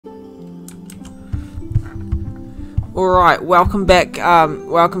Alright, welcome back,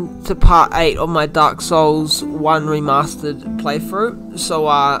 welcome to part 8 of my Dark Souls 1 Remastered playthrough. So,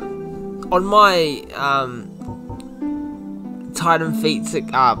 on my, Titan Feats,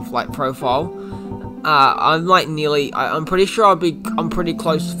 profile, I'm I'm pretty sure I'm pretty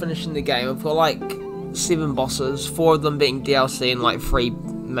close to finishing the game. I've got, 7 bosses, 4 of them being DLC and, 3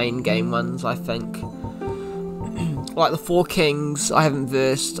 main game ones, I think. The 4 Kings, I haven't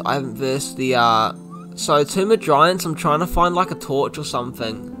versed the, So, Tomb of Giants, I'm trying to find a torch or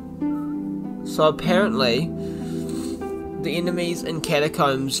something. So apparently, the enemies in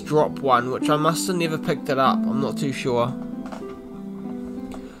Catacombs drop one, which I must have never picked it up, I'm not too sure.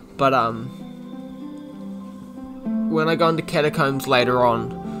 But, when I go into Catacombs later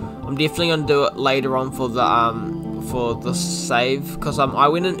on, I'm definitely going to do it later on for the save, because I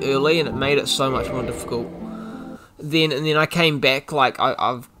went in early and it made it so much more difficult. Then I came back,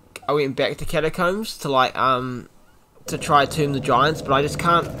 I went back to Catacombs to try Tomb of the Giants, but I just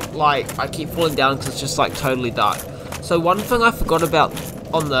can't, I keep falling down because it's just, totally dark. So one thing I forgot about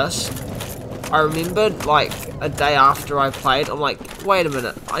on this, I remembered, a day after I played, I'm like, wait a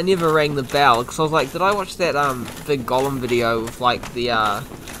minute, I never rang the bell, because I was like, did I watch that, big Golem video with, the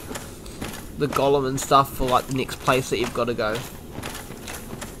Golem and stuff for, the next place that you've got to go?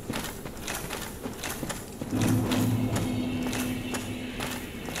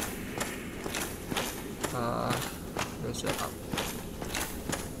 Where's that up?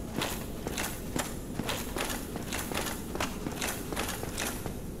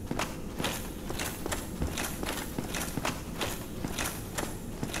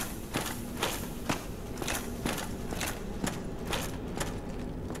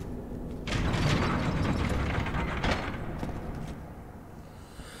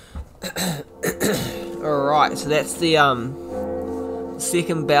 Alright, so that's the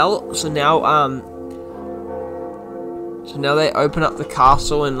second bell. So now they open up the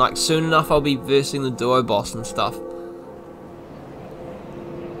castle, and soon enough I'll be versing the duo boss and stuff.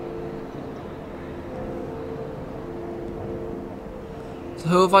 So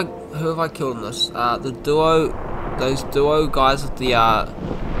who have I killed in this? Those duo guys with the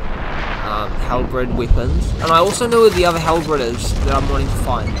halberd weapons, and I also know where the other halberd is that I'm wanting to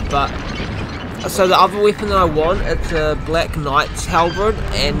find. But so the other weapon that I want, it's a Black Knight's halberd,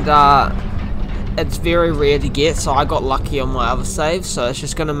 and it's very rare to get, so I got lucky on my other save, so it's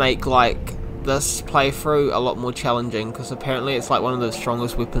just gonna make this playthrough a lot more challenging, because apparently it's one of the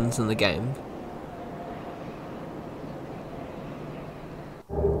strongest weapons in the game.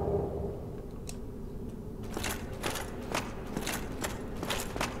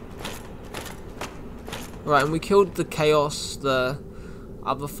 Right, and we killed the Chaos, the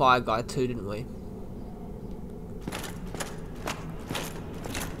other fire guy too, didn't we?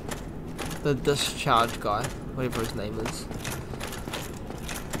 The discharge guy, whatever his name is.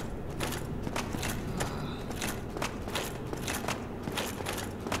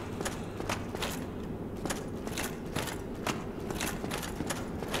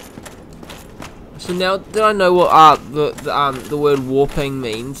 So now that I know what the word warping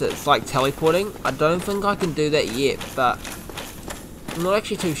means, it's teleporting. I don't think I can do that yet, but I'm not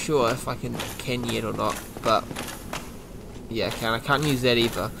actually too sure if I can yet or not. But yeah, I can't use that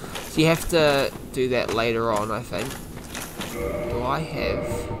either. So you have to do that later on, I think. Do I have...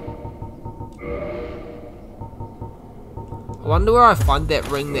 I wonder where I find that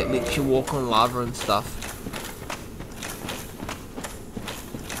ring that lets you walk on lava and stuff.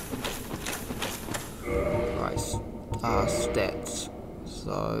 Right, stats.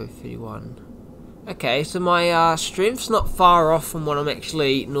 So, 31. Okay, so my strength's not far off from what I'm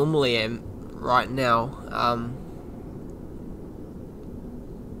actually normally am right now.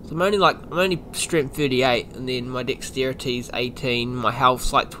 I'm only strength 38, and then my dexterity's 18, my health's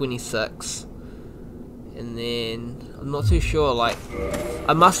 26, and then I'm not too sure.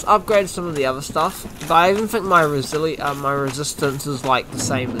 I must upgrade some of the other stuff, but I even think my resistance is the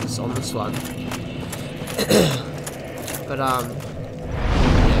same as on this one. But yeah,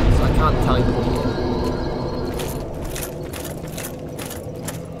 so I can't teleport yet.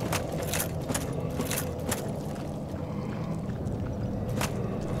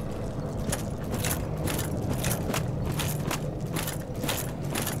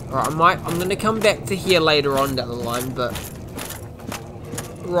 Alright, I'm gonna come back to here later on down the line, but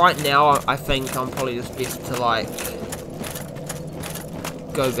right now I think I'm probably just best to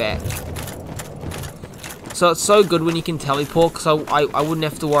go back. So it's so good when you can teleport, because I wouldn't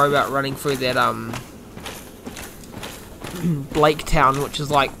have to worry about running through that Blake Town, which is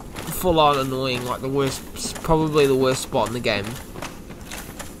full on annoying, probably the worst spot in the game.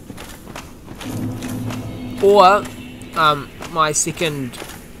 Or My second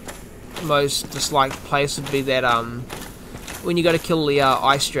most disliked place would be that when you got to kill the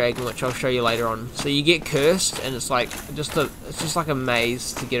ice dragon, which I'll show you later on. So you get cursed, and it's like it's just like a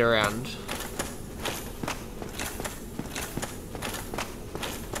maze to get around.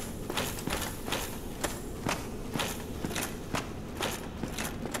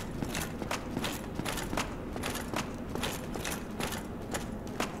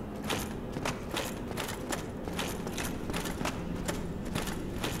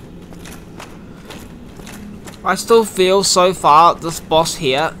 I still feel so far this boss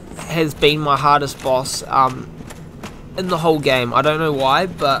here has been my hardest boss in the whole game. I don't know why,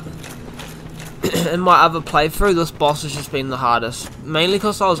 but in my other playthrough this boss has just been the hardest. Mainly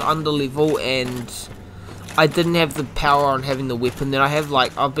because I was under level and I didn't have the power on having the weapon that I have.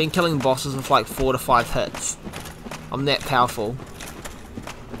 Like, I've been killing bosses with like 4 to 5 hits. I'm that powerful.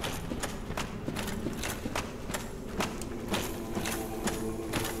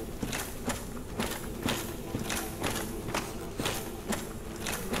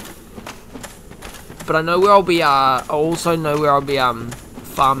 But I know where I'll be, I also know where I'll be,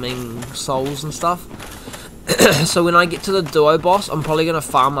 farming souls and stuff. So when I get to the duo boss, I'm probably going to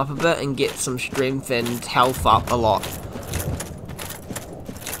farm up a bit and get some strength and health up a lot.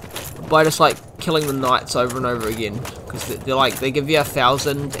 By just, like, killing the knights over and over again. Because they're like, they give you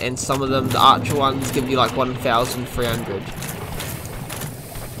 1,000, and some of them, the archer ones, give you like 1,300.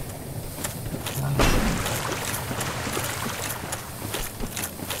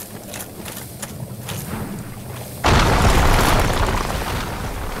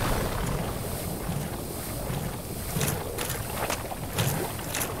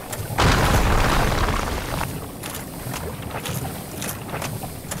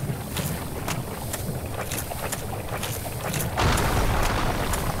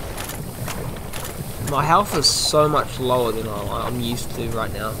 My health is so much lower than I'm used to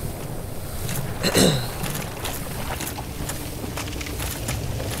right now.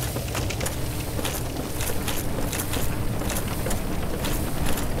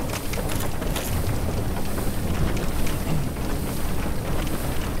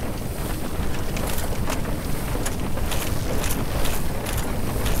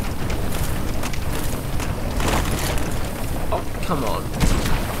 Oh, come on.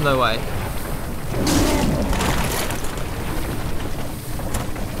 No way.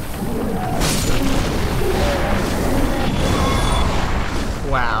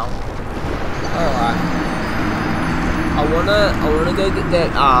 Wow. Alright. I wanna go get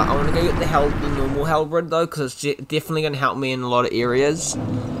that I wanna go get the normal halberd though, because it's definitely gonna help me in a lot of areas.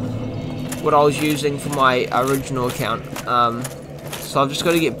 What I was using for my original account. So I've just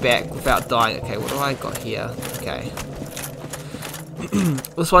gotta get back without dying. Okay, what do I got here? Okay.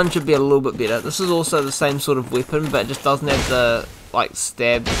 This one should be a little bit better. This is also the same sort of weapon, but it just doesn't have the like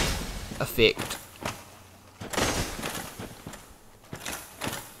stab effect.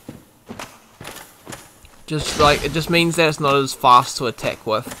 Just like, it just means that it's not as fast to attack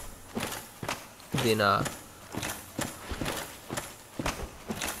with than oh,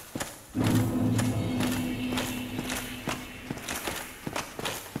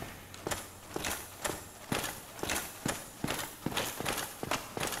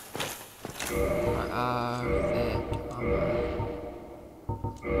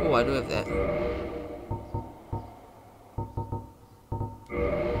 I do have that.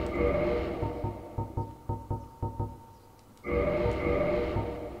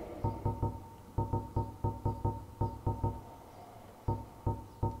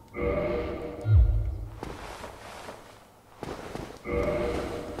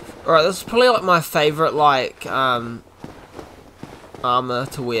 Alright, this is probably like my favourite like armor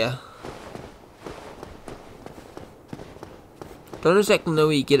to wear. Don't exactly know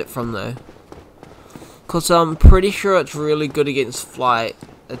where you get it from though, because I'm pretty sure it's really good against flight.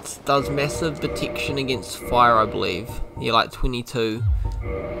 It does massive protection against fire, I believe. Yeah, like 22,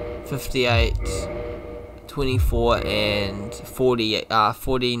 58, 24, and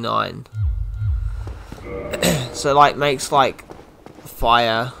 49. So like makes like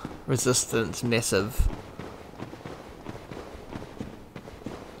fire resistance massive.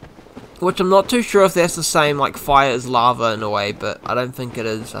 Which I'm not too sure if that's the same, like fire is lava in a way, but I don't think it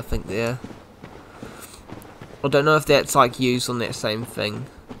is. I think I don't know if that's like used on that same thing.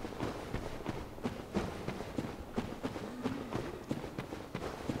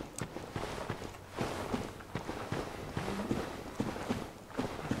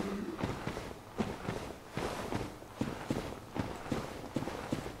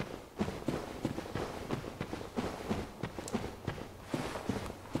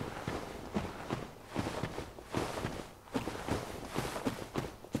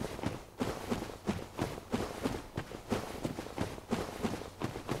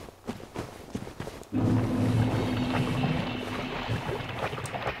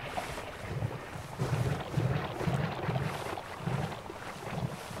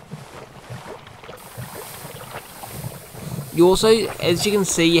 You also, as you can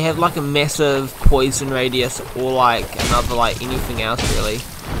see, you have like a massive poison radius, or like another, like anything else really.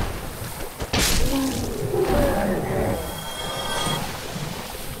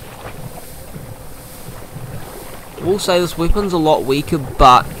 I will say this weapon's a lot weaker,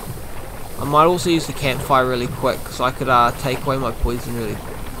 but I might also use the campfire really quick, so I could take away my poison really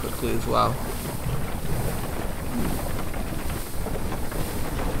quickly as well.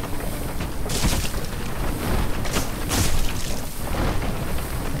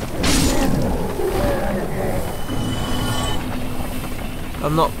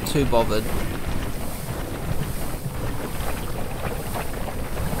 I'm not too bothered.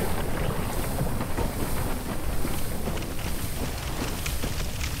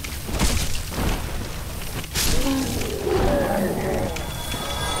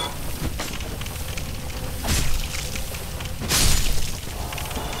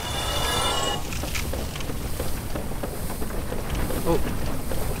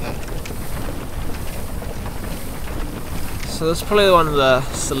 So this is probably one of the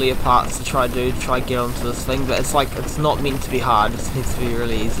sillier parts to try and get onto this thing, but it's like, it's not meant to be hard, it's meant to be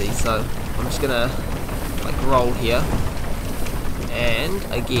really easy. So I'm just gonna like roll here, and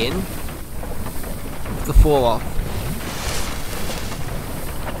again the fall off.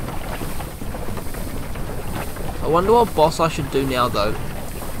 I wonder what boss I should do now though.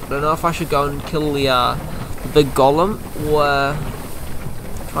 I don't know if I should go and kill the big golem, or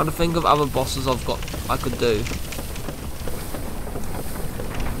trying to think of other bosses I could do.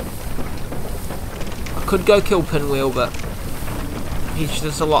 Could go kill Pinwheel, but he's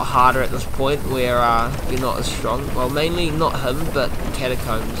just a lot harder at this point where you're not as strong. Well, mainly not him, but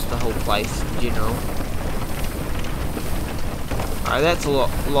Catacombs, the whole place in general. Alright, that's a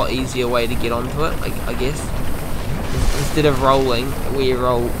lot easier way to get onto it, I guess. Instead of rolling, where you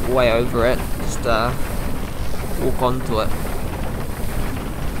roll way over it, just walk onto it.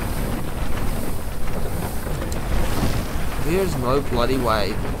 There's no bloody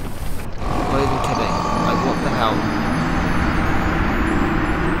way. I'm not even kidding. Like, what the hell?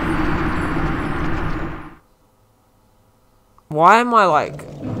 Why am I, like,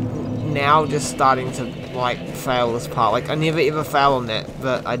 now just starting to, like, fail this part? Like, I never ever fail on that,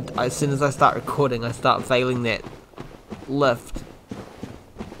 but as soon as I start recording, I start failing that lift.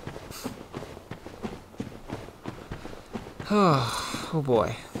 Oh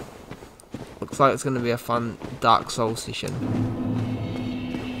boy. Looks like it's going to be a fun Dark Souls session.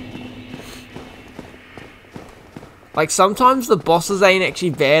 Like, sometimes the bosses ain't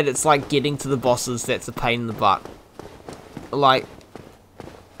actually bad, it's like getting to the bosses that's a pain in the butt. Like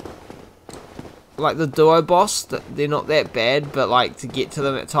the duo boss, they're not that bad, but like to get to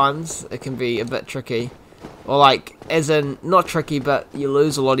them at times, it can be a bit tricky. Or like, as in, not tricky, but you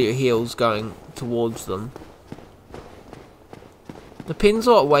lose a lot of your heals going towards them. Depends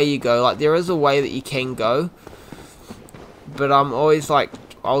on what way you go. Like, there is a way that you can go, but I'm always like,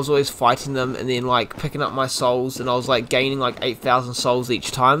 I was always fighting them and then like picking up my souls, and I was like gaining like 8,000 souls each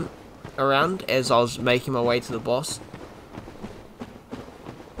time around as I was making my way to the boss.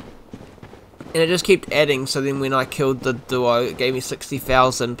 And it just kept adding, so then when I killed the duo, it gave me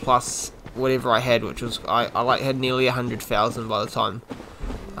 60,000 plus whatever I had, which was, I like had nearly 100,000 by the time.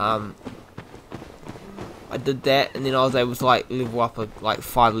 I did that, and then I was able to like level up like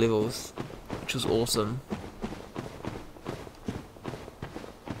 5 levels, which was awesome.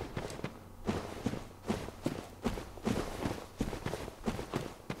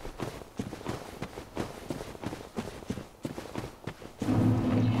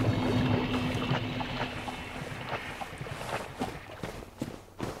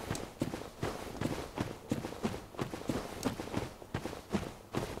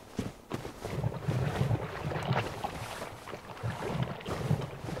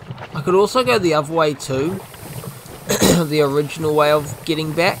 I could also go the other way too, the original way of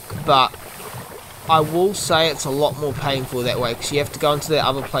getting back, but I will say it's a lot more painful that way, because you have to go into that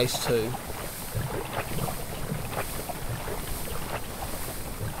other place too.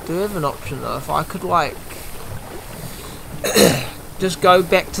 Do have an option though, if I could like, just go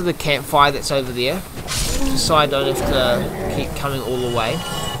back to the campfire that's over there, just so I don't have to keep coming all the way.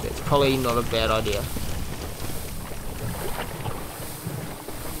 That's probably not a bad idea.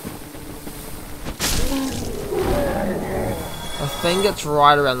 I think it's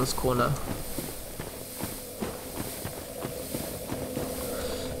right around this corner.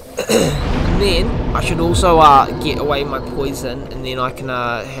 And then I should also get away my poison, and then I can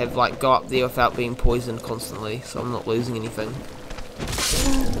have like go up there without being poisoned constantly, so I'm not losing anything.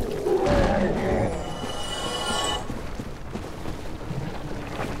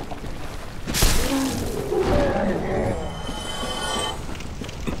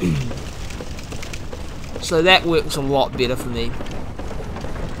 So that works a lot better for me.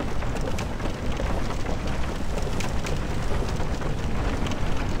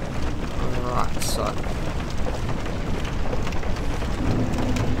 Alright, so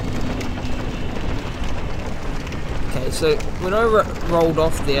okay, so when I rolled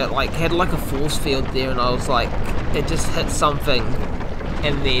off there, like had like a force field there, and I was like, it just hit something,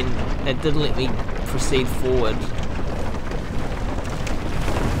 and then it didn't let me proceed forward.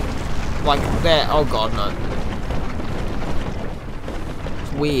 Like that. Oh god, no.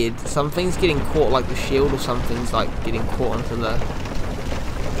 It's weird. Something's getting caught, like the shield or something's like getting caught onto the.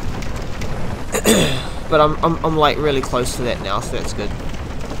 But I'm like really close to that now, so that's good.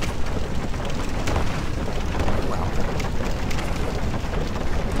 Wow.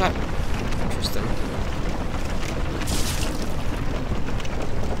 Okay. Interesting.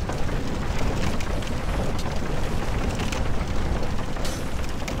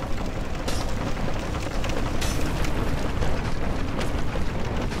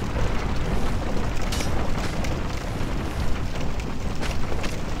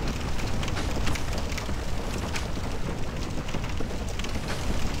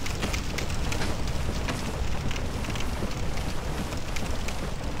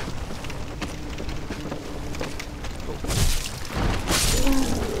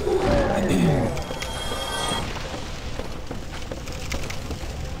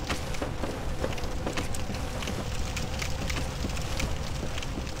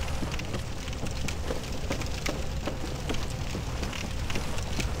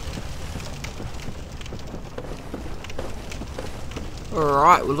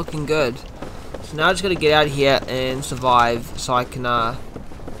 Alright, we're looking good. So now I just gotta get out of here and survive so I can wow,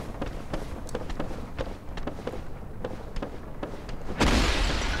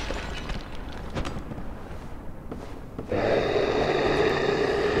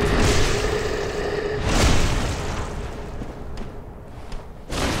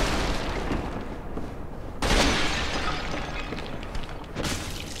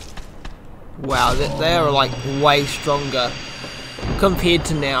 they are like way stronger compared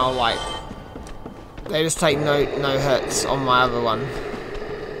to now. Like they just take no hits on my other one.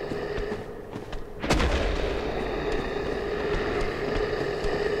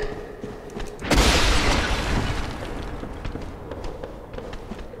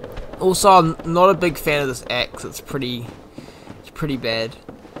 Also, I'm not a big fan of this axe. It's pretty bad.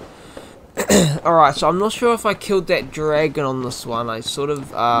 Alright, so I'm not sure if I killed that dragon on this one. I sort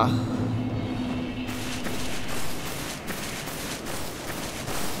of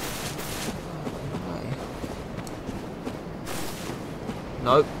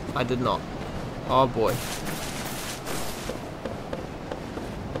nope, I did not. Oh boy.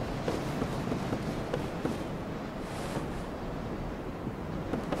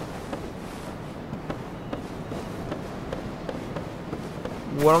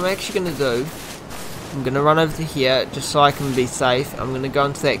 What I'm actually going to do, I'm going to run over to here just so I can be safe. I'm going to go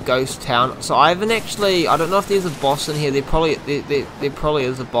into that ghost town. So I haven't actually, I don't know if there's a boss in here. There probably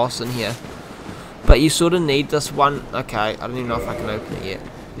is a boss in here. But you sort of need this one. Okay, I don't even know if I can open it yet.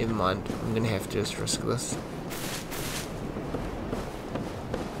 Never mind. I'm going to have to just risk this.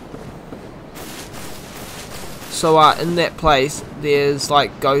 So in that place, there's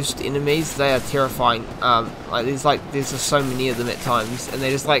like ghost enemies. They are terrifying. There's just so many of them at times, and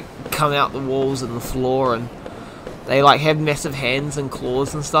they just like come out the walls and the floor, and they like have massive hands and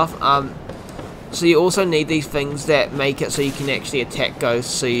claws and stuff. So you also need these things that make it so you can actually attack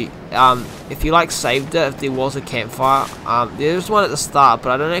ghosts. So you, if you like saved it, if there was a campfire, there's one at the start, but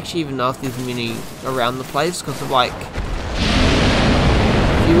I don't actually even know if there's many around the place because of like,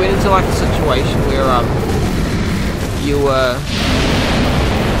 if you went into like a situation where you were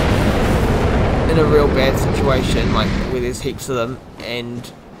in a real bad situation, like where there's heaps of them,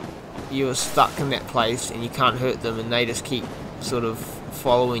 and you were stuck in that place and you can't hurt them, and they just keep sort of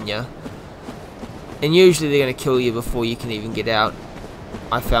following you. And usually they're going to kill you before you can even get out.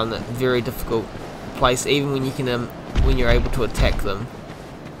 I found that very difficult place, even when you can, when you're able to attack them.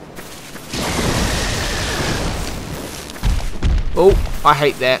 Oh, I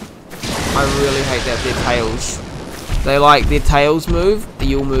hate that. I really hate that. Their tails. They like their tails move.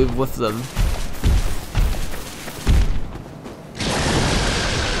 You'll move with them.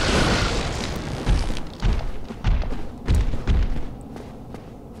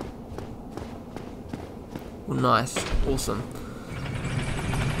 Nice, awesome.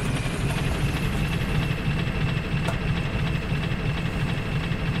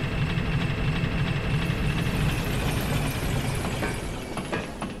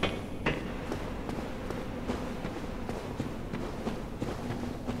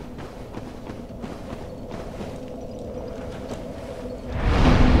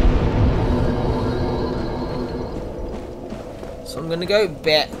 So I'm gonna go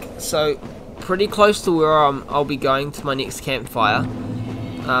back, so pretty close to where I'll be going to my next campfire.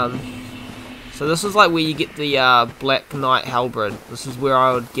 So this is like where you get the Black Knight halberd. This is where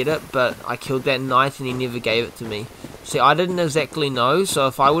I would get it, but I killed that knight and he never gave it to me. See, I didn't exactly know, so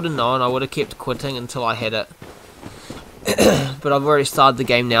if I would have known, I would have kept quitting until I had it. But I've already started the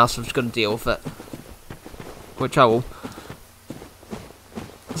game now, so I've just got to deal with it. Which I will.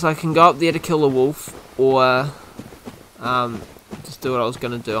 So I can go up there to kill a wolf, or just do what I was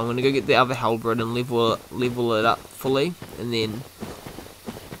going to do. I'm going to go get the other halberd and level it up fully, and then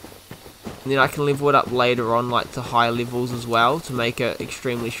I can level it up later on, like to higher levels as well, to make it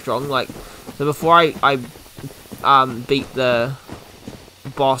extremely strong. Like, so before I beat the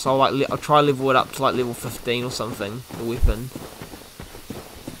boss, I'll try level it up to like level 15 or something. The weapon.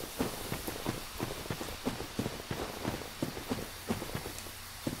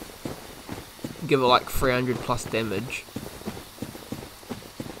 Give it like 300 plus damage.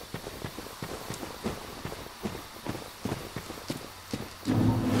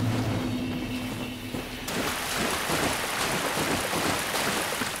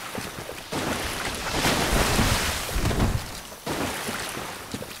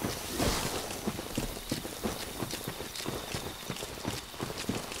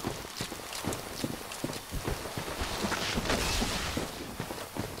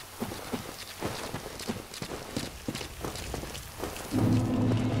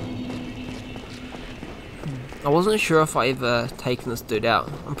 I wasn't sure if I ever taken this dude out.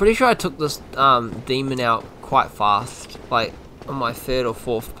 I'm pretty sure I took this demon out quite fast, like on my third or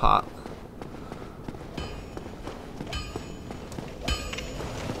fourth part.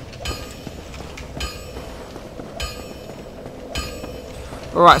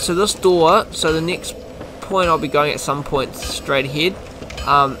 Alright, so this door, so the next point I'll be going at some point straight ahead.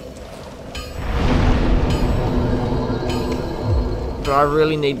 But I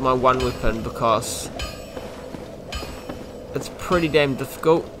really need my one weapon because it's pretty damn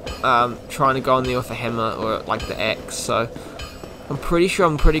difficult trying to go in there with a hammer or like the axe. So I'm pretty sure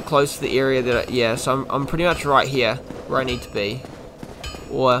I'm pretty close to the area that so I'm pretty much right here where I need to be.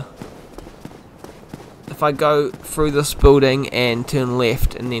 Or if I go through this building and turn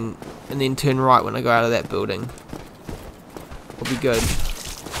left and then turn right when I go out of that building, it'll be good.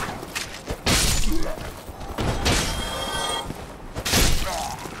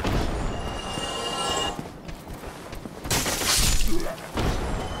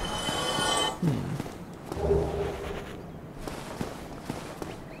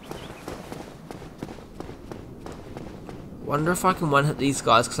 Wonder if I can one hit these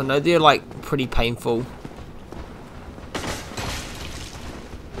guys, because I know they're like pretty painful.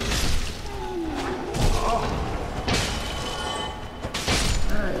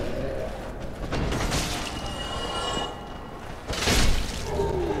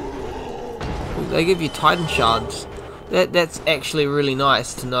 They give you Titan shards. That's actually really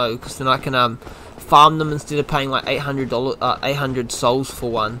nice to know, because then I can farm them instead of paying like $800 souls for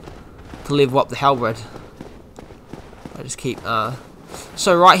one to level up the halberd. I just keep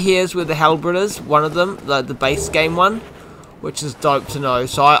so right here is where the halberd is, one of them, the base game one, which is dope to know.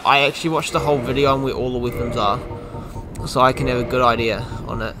 So I actually watched the whole video on where all the weapons are, so I can have a good idea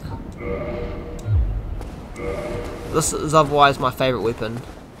on it. This is otherwise my favourite weapon.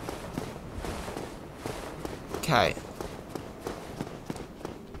 Okay.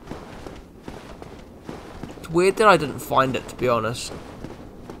 It's weird that I didn't find it, to be honest.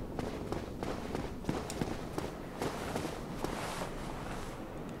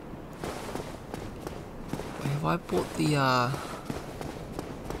 Have I bought the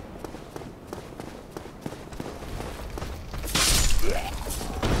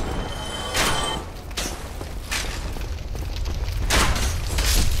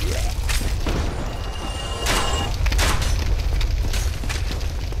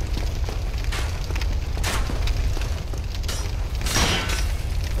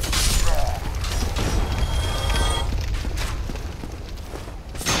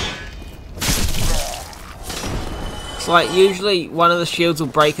It's like usually one of the shields will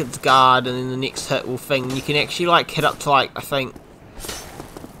break its guard and then the next hit will thing. You can actually like hit up to like, I think,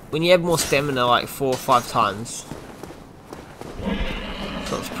 when you have more stamina, like 4 or 5 times.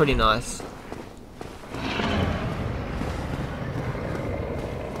 So it's pretty nice.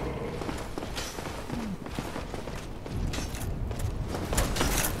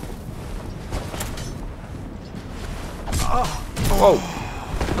 Whoa.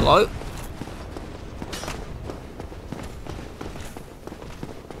 Hello?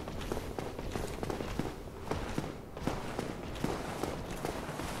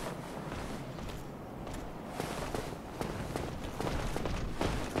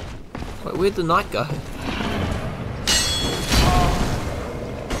 Wait, where'd the knight go?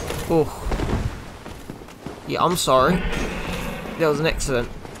 Oh. Yeah, I'm sorry. That was an accident.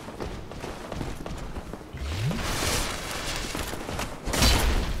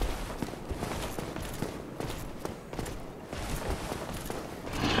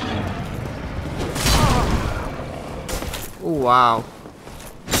 Oh, wow.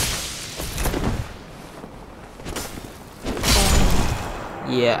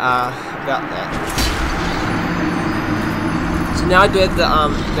 Yeah, about that. So now I do have the,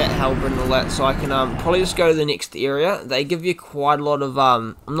 that halberd and all that, so I can, probably just go to the next area. They give you quite a lot of,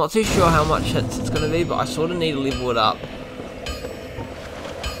 I'm not too sure how much hits it's gonna be, but I sort of need to level it up.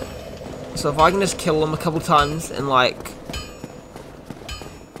 So if I can just kill them a couple times and, like,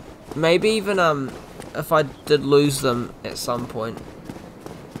 maybe even, if I did lose them at some point,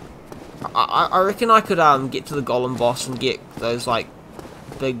 I reckon I could, get to the golem boss and get those, like,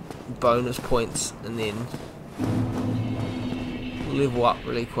 big bonus points and then level up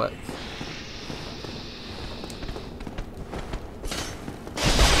really quick.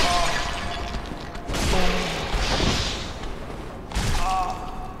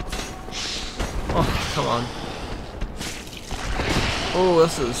 Oh, come on. Oh,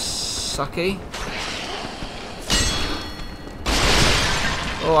 this is sucky.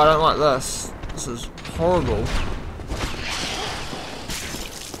 Oh, I don't like this. This is horrible.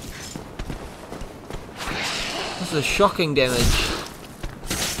 This is shocking damage.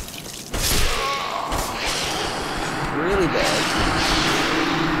 Really bad.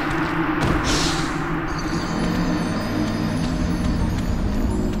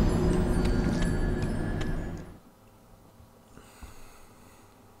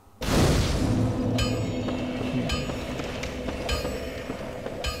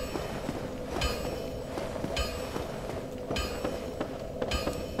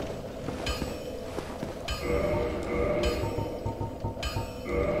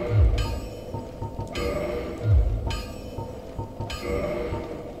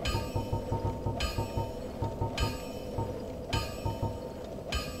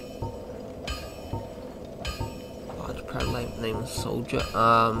 Name soldier.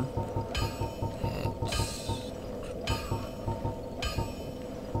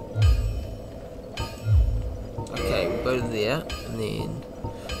 Okay, we'll go to there, and then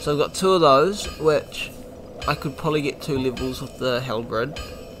so I've got 2 of those, which I could probably get 2 levels with the halberd.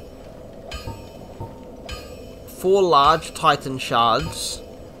 4 large Titan shards.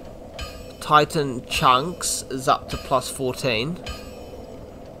 Titan chunks is up to plus 14.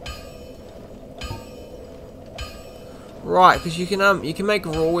 Right, because you can make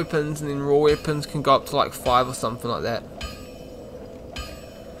raw weapons, and then raw weapons can go up to like 5 or something like that.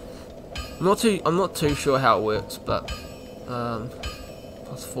 I'm not too sure how it works, but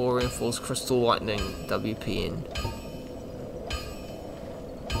plus 4 reinforced crystal lightning WPN.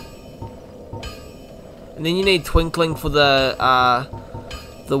 And then you need twinkling for the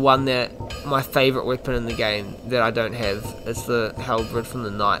one that my favourite weapon in the game that I don't have. It's the halberd from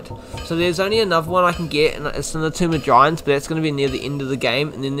the knight. So there's only another one I can get, and it's in the Tomb of Giants, but that's going to be near the end of the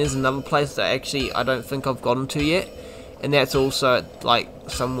game. And then there's another place that actually I don't think I've gotten to yet, and that's also like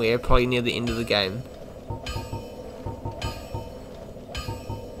somewhere probably near the end of the game.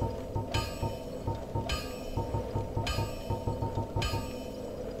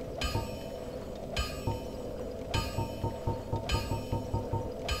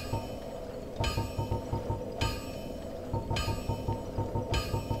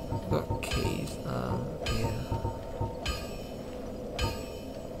 Got keys, yeah.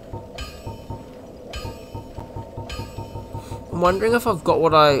 I'm wondering if I've got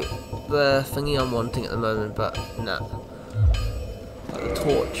the thingy I'm wanting at the moment, but nah. Like the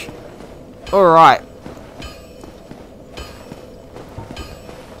torch. Alright.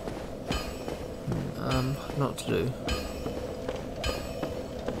 Not to do.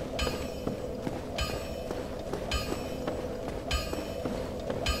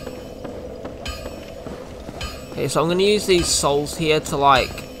 Okay, so I'm going to use these souls here to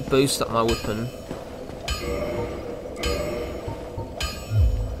like boost up my weapon.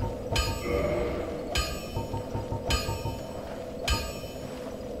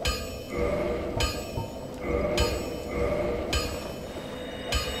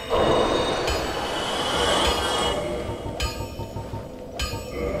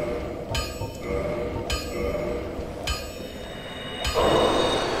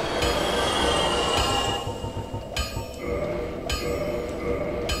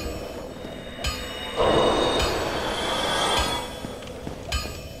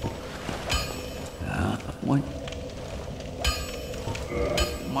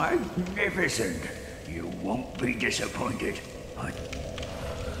 Magnificent. You won't be disappointed. Right,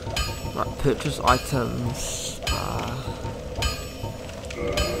 purchase items.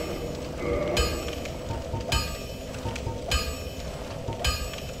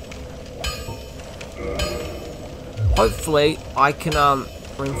 Hopefully, I can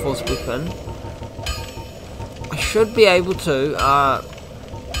reinforce weapon. I should be able to. I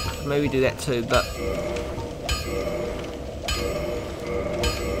could maybe do that too, but.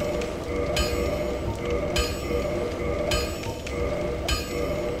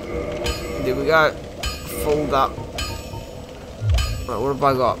 There we go. Fold up. Right, what have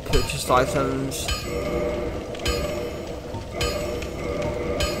I got? Purchased items.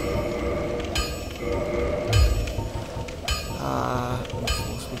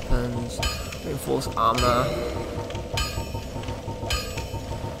 Reinforce weapons. Reinforce armor.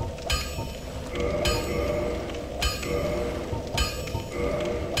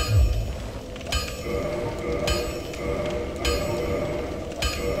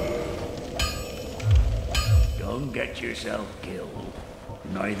 Don't get yourself killed.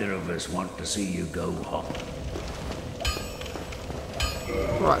 Neither of us want to see you go home.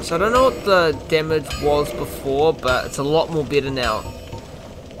 Right, so I don't know what the damage was before, but it's a lot more better now.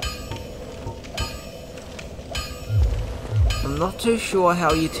 I'm not too sure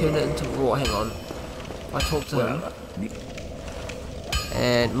how you turn it into raw. Hang on. I talk to him.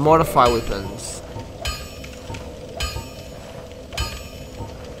 And modify weapons.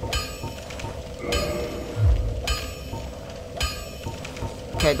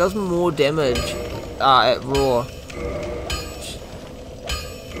 Okay, it does more damage at raw.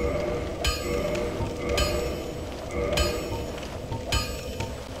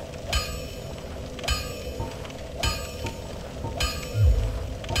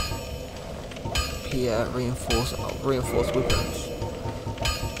 Here, reinforce weapons.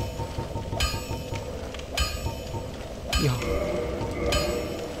 Yeah.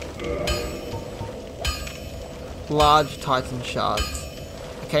 Large Titan shards.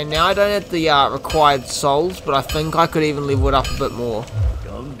 Okay, now I don't have the required souls, but I think I could even level it up a bit more.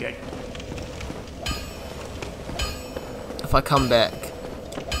 Don't get. If I come back.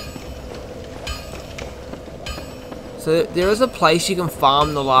 So there is a place you can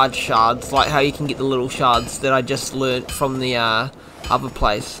farm the large shards, like how you can get the little shards that I just learnt from the other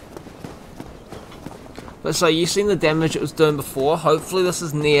place. But so you've seen the damage it was doing before. Hopefully this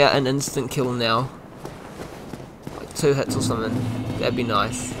is near an instant kill now. Like 2 hits or something. That'd be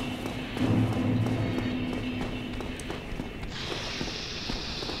nice.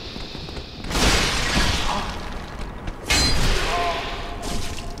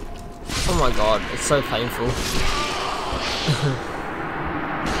 Oh my god, it's so painful.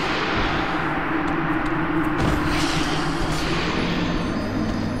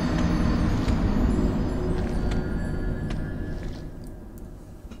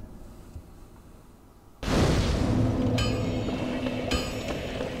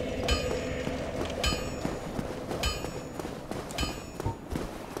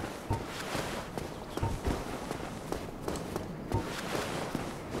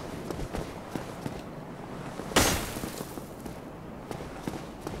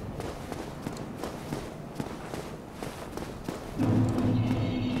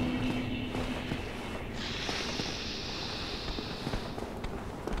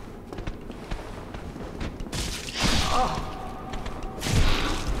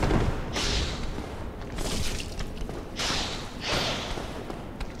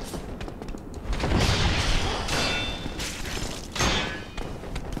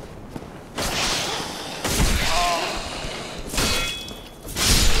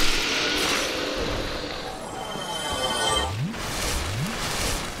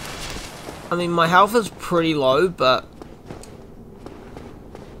 I mean, my health is pretty low, but...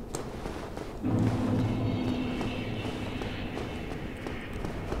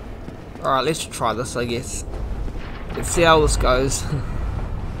 Alright, let's try this, I guess. Let's see how this goes.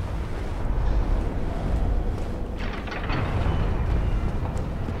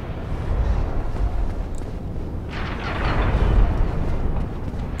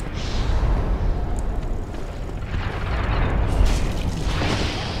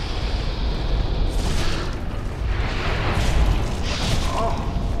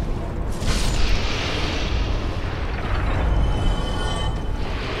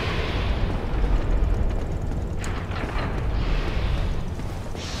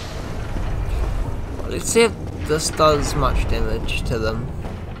 Let's see if this does much damage to them.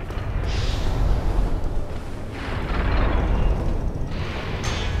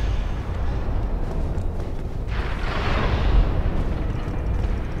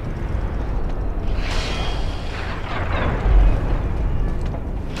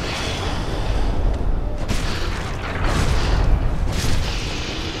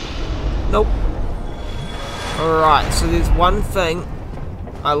 Nope. Alright, so there's one thing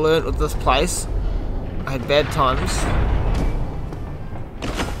I learned with this place. I had bad times.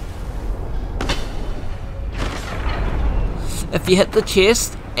 If you hit the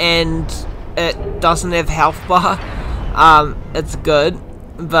chest and it doesn't have health bar, it's good.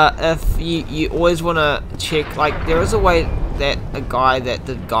 But if you always want to check, like, there is a way that a guy that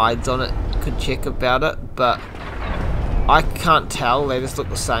did guides on it could check about it, but I can't tell, they just look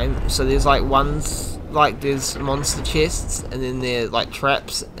the same. So there's like ones, like there's monster chests, and then there's like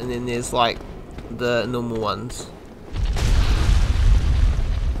traps, and then there's like the normal ones.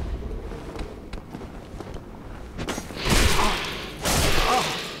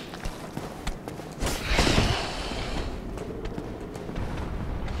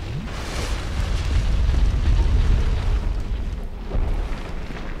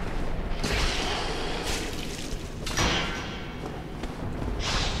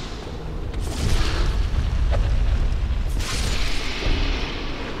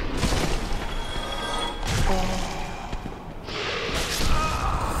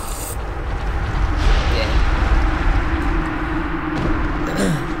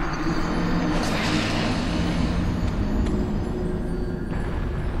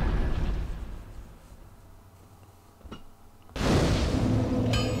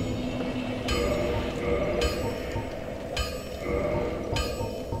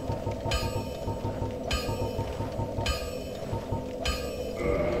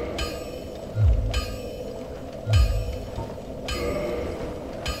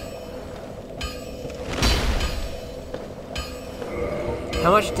 How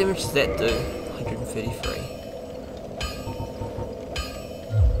much damage does that do? 133.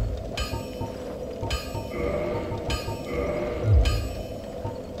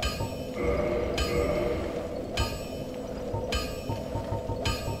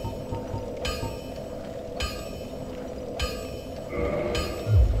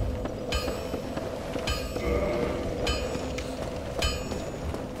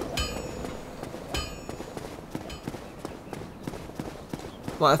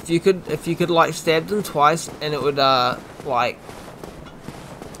 Well, if you could like stab them twice and it would like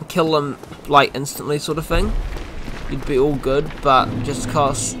kill them like instantly, sort of thing, you'd be all good. But just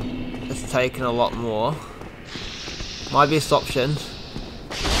cause it's taken a lot more, my best option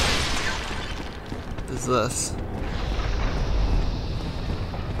is this.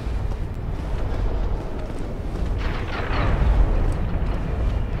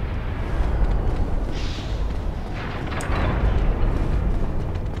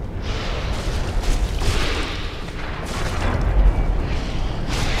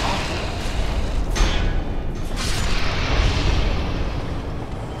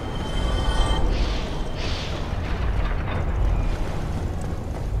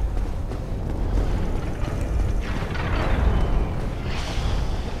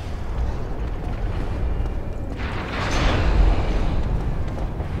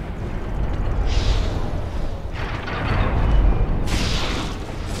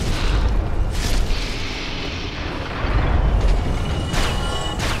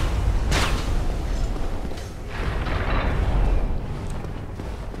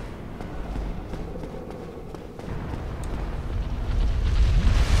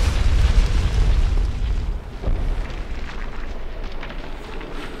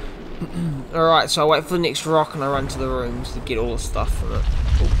 Alright, so I wait for the next rock and I run to the rooms to get all the stuff from it.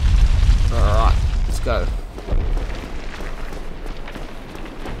 Alright, let's go.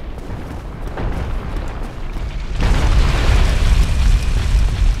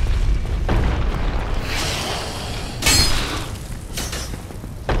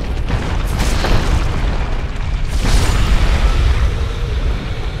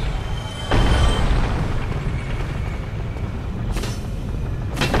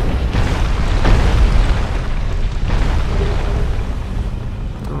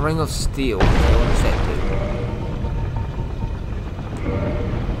 Ring of Steel. Okay, what does that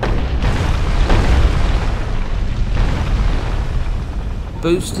do?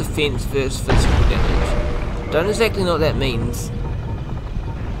 Boost defense versus physical damage. Don't exactly know what that means.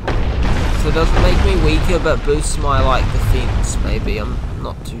 So it doesn't make me weaker, but boosts my like defense. Maybe, I'm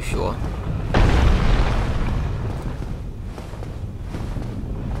not too sure.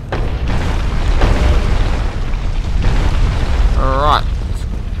 Alright.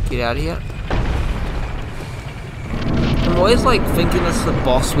 Get out of here. I'm always like thinking it's the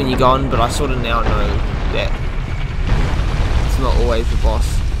boss when you go on, but I sort of now know that it's not always the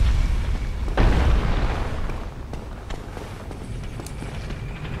boss.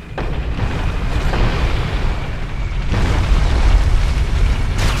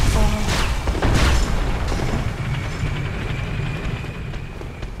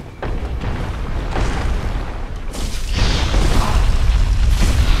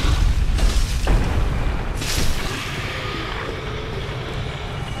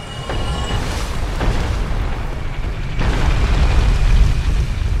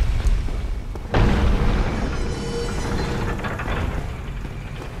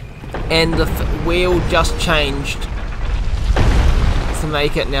 and the wheel just changed to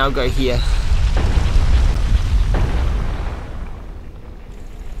make it now go here.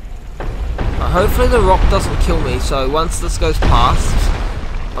 Hopefully the rock doesn't kill me, so once this goes past,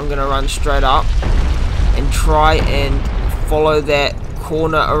 I'm gonna run straight up and try and follow that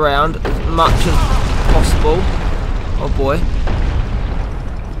corner around as much as possible. Oh boy.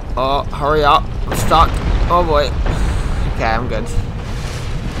 Oh, hurry up. I'm stuck. Oh boy. Okay, I'm good.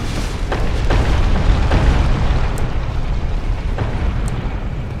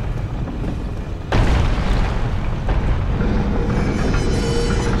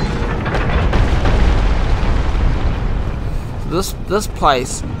 This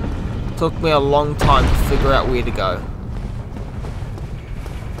place took me a long time to figure out where to go.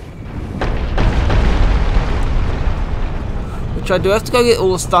 Which I do have to go get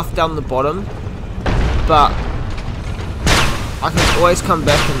all the stuff down the bottom, but I can always come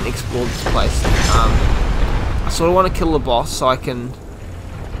back and explore this place. I sort of want to kill the boss so I can...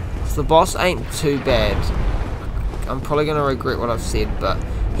 So the boss ain't too bad. I'm probably going to regret what I've said, but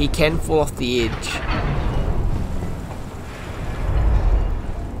he can fall off the edge.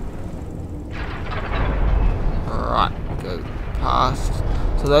 Go past.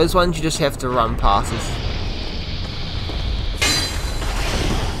 So those ones you just have to run past.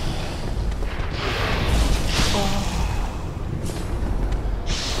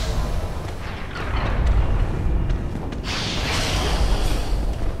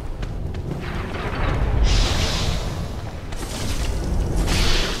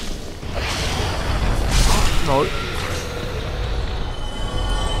 No.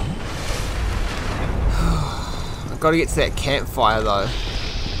 Gotta get to that campfire though.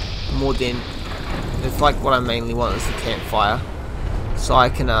 More than it's like what I mainly want is the campfire. So I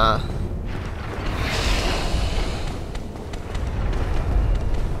can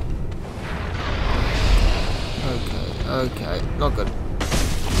Okay, not good.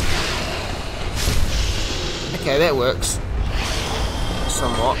 Okay, that works.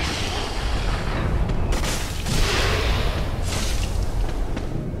 Somewhat.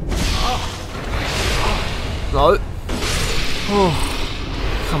 No. Oh,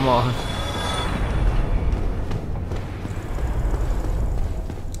 come on.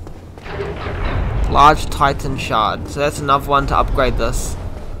 Large Titan Shard. So that's another one to upgrade this.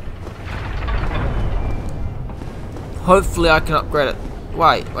 Hopefully I can upgrade it.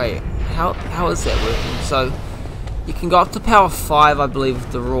 Wait. How is that working? So you can go up to power 5, I believe,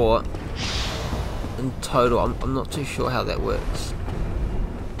 with the raw. In total, I'm not too sure how that works.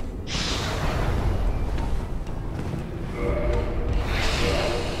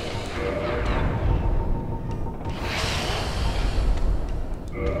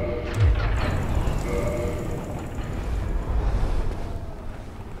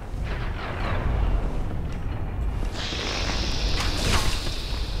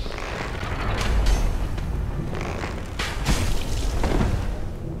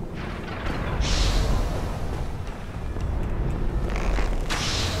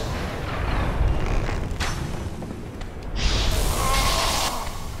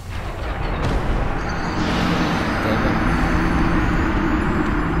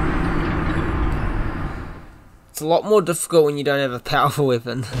 It's a lot more difficult when you don't have a powerful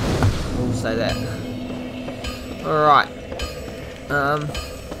weapon. I'll say that. Alright.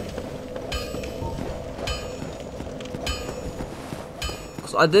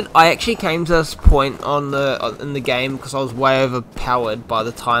 So I actually came to this point in the game because I was way overpowered by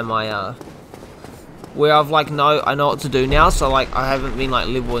the time where I've like I know what to do now, so like I haven't been like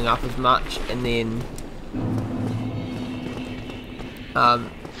leveling up as much, and then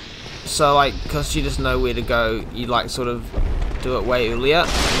so like, because you just know where to go, you like sort of do it way earlier, and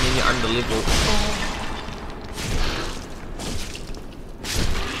then you're under leveled.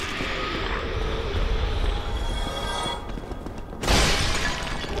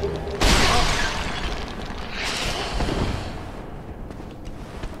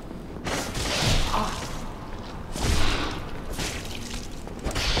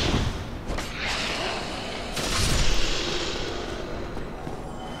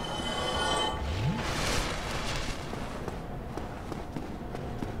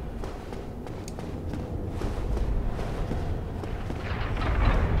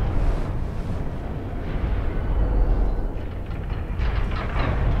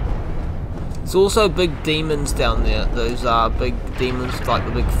 There's also big demons down there. Those are big demons with like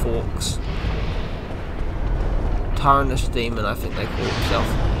the big forks. Tyrannus demon, I think they call himself.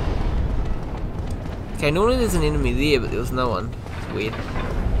 Okay, normally there's an enemy there, but there was no one. It's weird.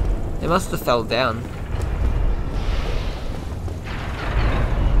 They must have fell down.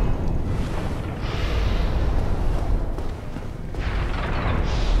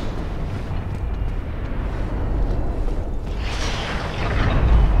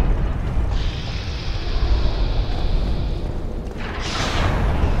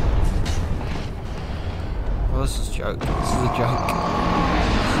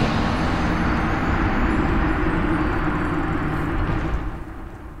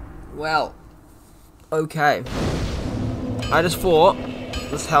 Well, okay. I just thought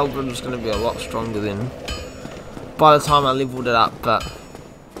this halberd was going to be a lot stronger than by the time I leveled it up, but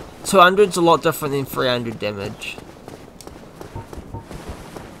 200's a lot different than 300 damage.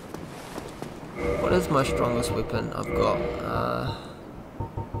 What is my strongest weapon I've got?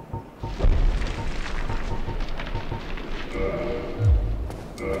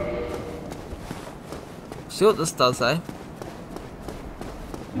 See what this does, eh?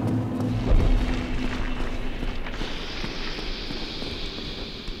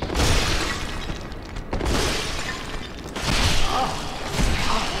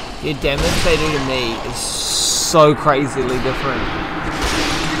 The damage they do to me is so crazily different.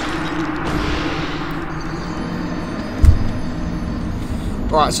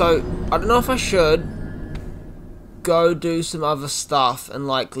 Right, so I don't know if I should go do some other stuff and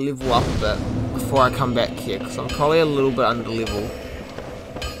like level up a bit before I come back here, because I'm probably a little bit under level.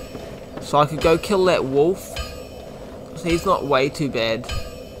 So I could go kill that wolf, because he's not way too bad.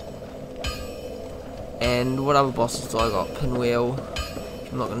 And what other bosses do I got? Pinwheel.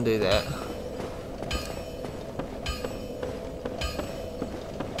 I'm not going to do that.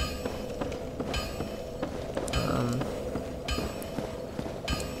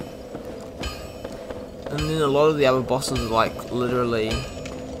 And then a lot of the other bosses are like literally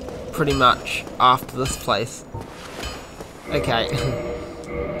pretty much after this place. Okay.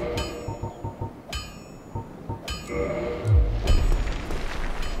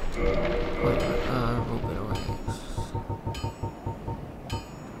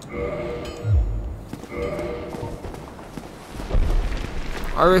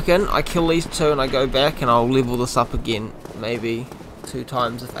 I reckon I kill these two and I go back and I'll level this up again, maybe 2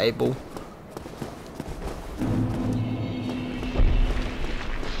 times if able.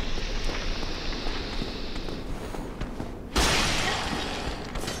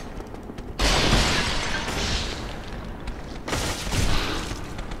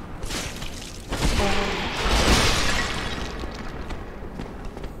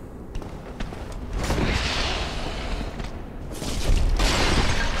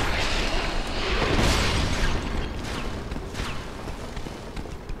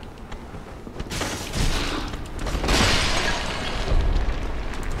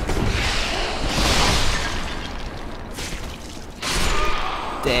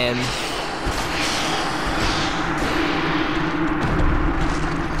 Damn.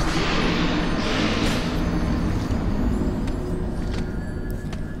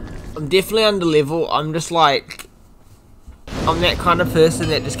 I'm definitely under level. I'm just like, I'm that kind of person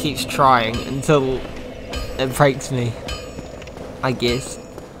that just keeps trying until it breaks me, I guess.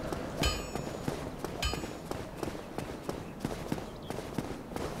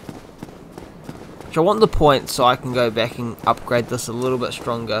 I want the points so I can go back and upgrade this a little bit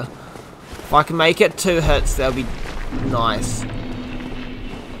stronger. If I can make it 2 hits, that'll be nice.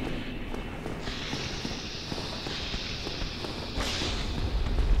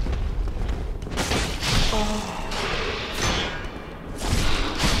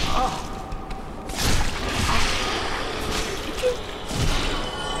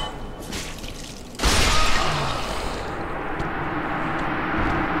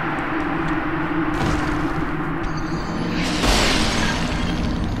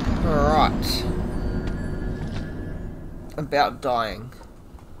 About dying.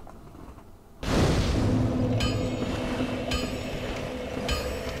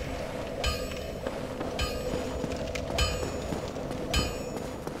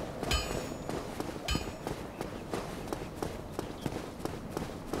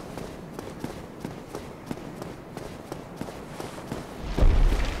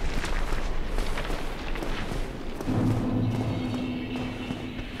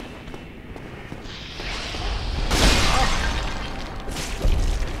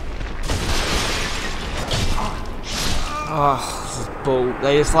 Oh, this is bull.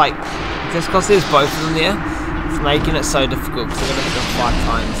 They just like, just because there's both of them there, it's making it so difficult because they're going to hit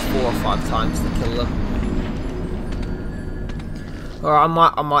them 4 or 5 times to kill them. Or I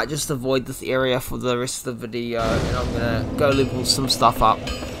might just avoid this area for the rest of the video and I'm going to go level some stuff up.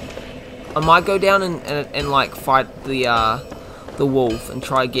 I might go down and like fight the wolf and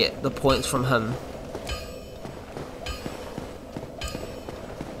try to get the points from him.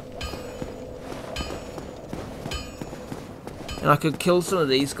 And I could kill some of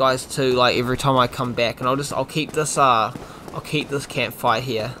these guys too, like every time I come back, and I'll keep this campfire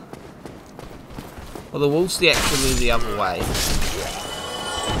here. Well, the wolves actually move the other way.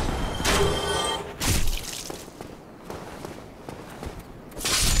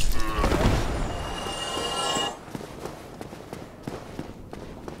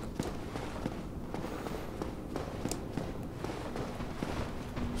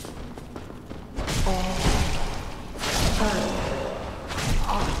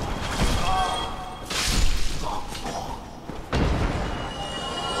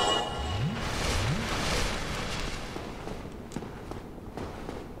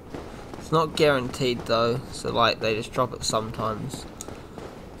 It's not guaranteed though, so like they just drop it sometimes.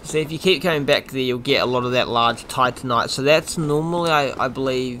 So if you keep coming back there, you'll get a lot of that large titanite. So that's normally, I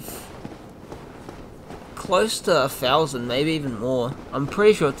believe, close to 1,000, maybe even more. I'm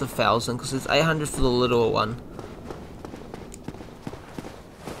pretty sure it's 1,000 because it's 800 for the little one.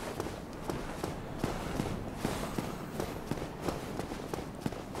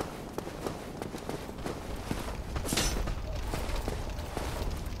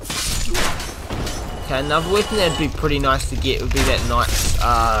 Okay, another weapon that'd be pretty nice to get would be that knight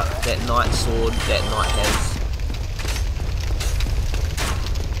sword that knight has.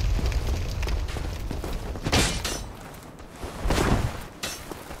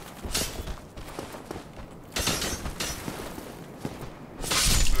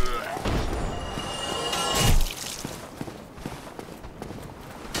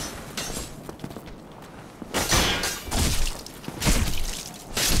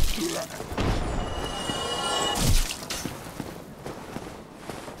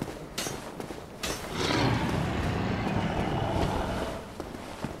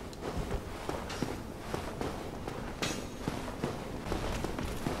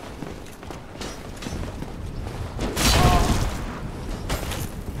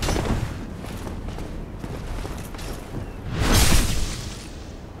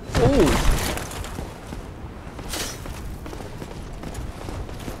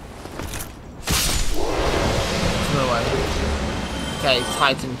 Okay,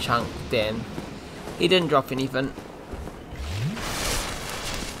 Titan chunk, damn. He didn't drop anything.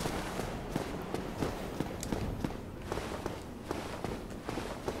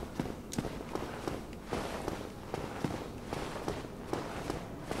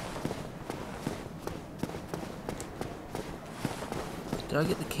 Did I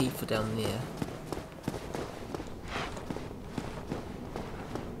get the key for down there?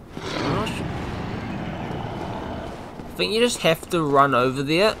 I'm not sure. I think you just have to run over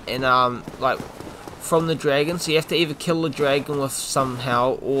there and like from the dragon, so you have to either kill the dragon with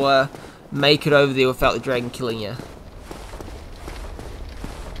somehow or make it over there without the dragon killing you.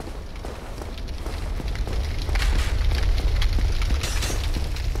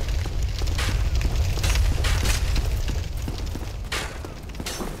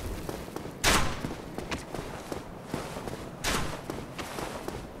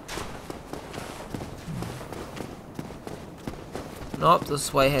 Nope,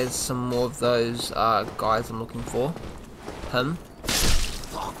 this way has some more of those guys I'm looking for. Him.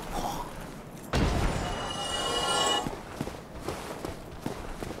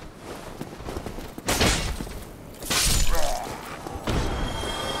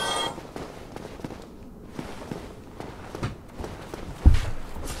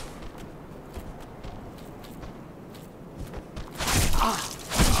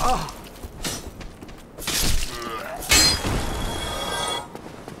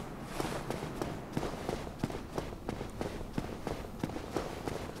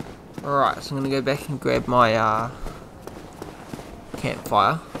 Alright, so I'm gonna go back and grab my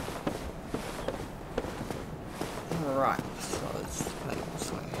campfire. Alright, so let's play it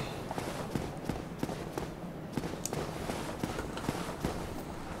this way.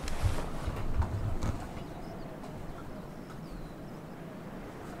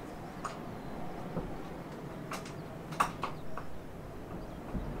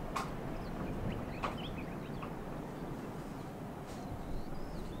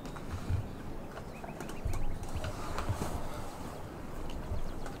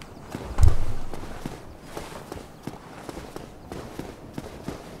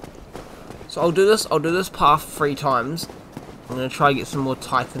 So I'll do this path 3 times. I'm gonna try to get some more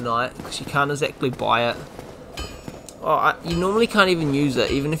titanite because you can't exactly buy it. Oh, you normally can't even use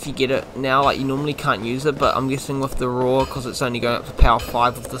it, even if you get it now. Like you normally can't use it, but I'm guessing with the raw, because it's only going up to power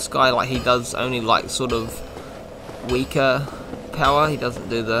 5 with this guy. Like he does only like sort of weaker power. He doesn't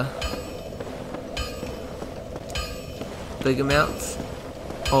do the big amounts,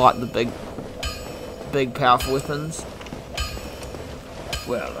 or like the big powerful weapons.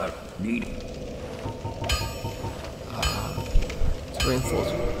 Well, need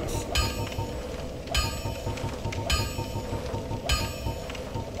Reinforcements.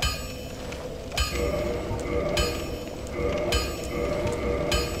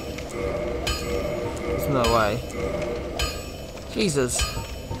 There's no way. Jesus.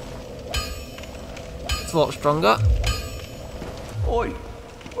 It's a lot stronger. Oi,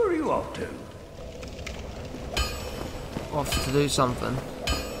 where are you off to? Off to do something.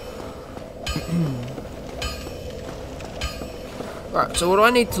 Right, so what do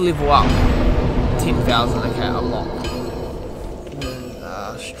I need to level up? 10,000, okay, a lot. And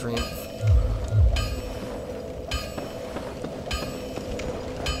then, strength.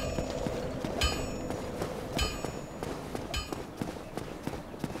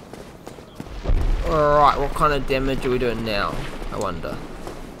 Alright, what kind of damage are we doing now? I wonder.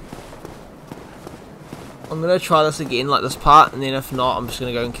 I'm gonna try this again, like this part, and then if not, I'm just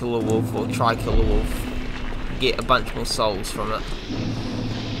gonna go and kill the wolf, or try kill the wolf. Get a bunch more souls from it.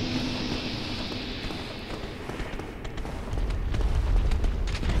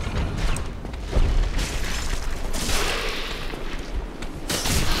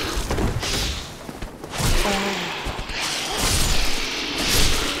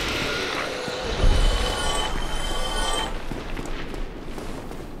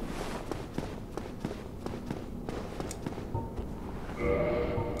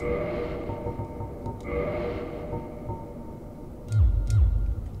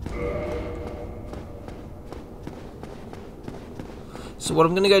 So what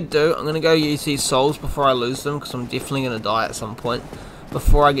I'm going to go do, I'm going to go use these souls before I lose them, because I'm definitely going to die at some point,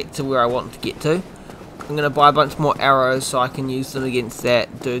 before I get to where I want to get to. I'm going to buy a bunch more arrows so I can use them against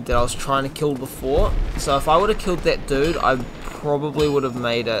that dude that I was trying to kill before. So if I would have killed that dude, I probably would have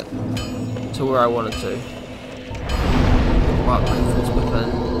made it to where I wanted to. Right, reinforced weapon.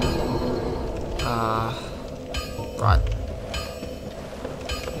 Right.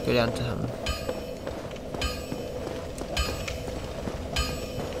 Go down to him.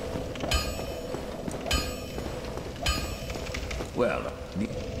 Well,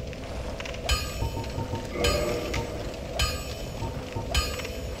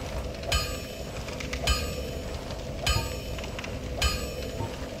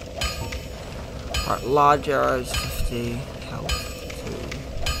 right, large arrows, 50, health,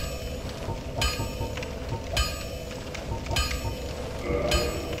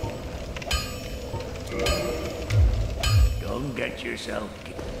 2. Go and get yourself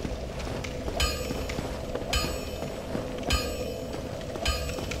killed.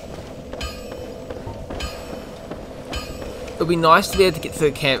 It'll be nice to be able to get to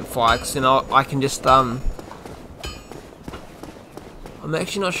the campfire, because you know I can just I'm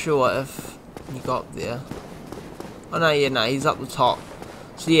actually not sure if he got there. Oh no, yeah, no, he's up the top.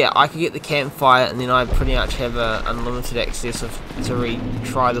 So yeah, I could get the campfire, and then I pretty much have unlimited access to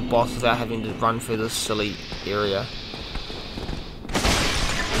retry the boss without having to run through this silly area.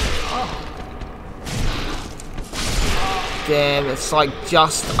 Damn, it's like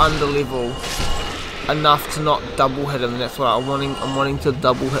just under level. Enough to not double hit him. That's what I'm wanting to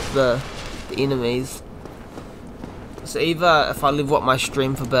double hit the enemies. So either if I level up my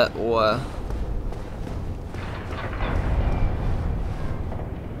strength a bit, or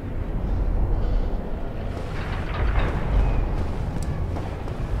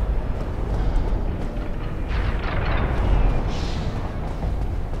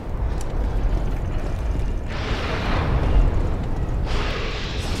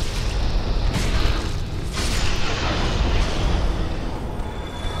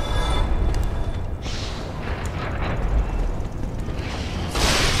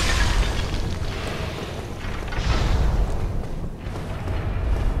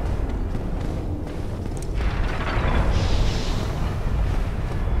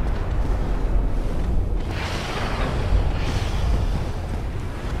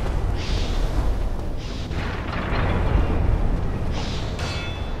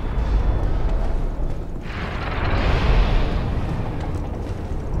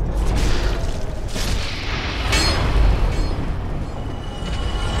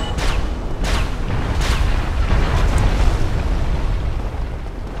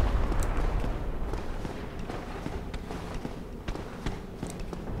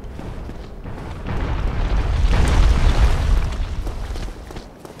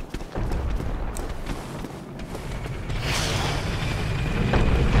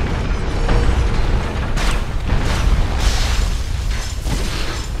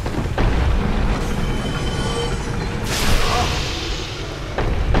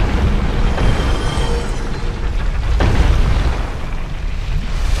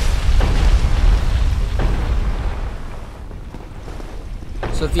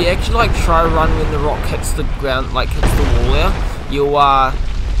so if you actually like try run when the rock hits the ground, like hits the wall there, you'll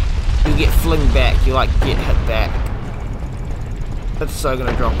get flinged back. You like get hit back. It's so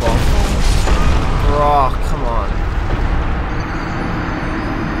gonna drop off. Oh, come on.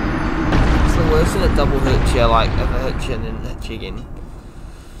 It's the worst when it double hits you, like if it hits you and then hits you again.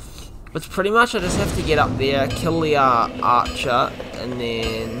 It's pretty much I just have to get up there, kill the archer, and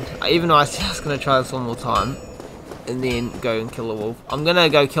then even though I said I was gonna try this one more time, and then go and kill the wolf. I'm gonna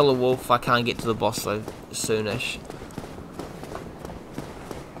go kill the wolf if I can't get to the boss though soonish.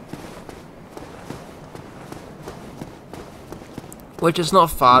 Which is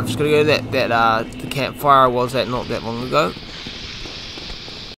not far. I'm just gonna go to the campfire I was at not that long ago.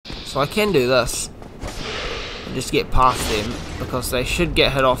 So I can do this. and just get past them, because they should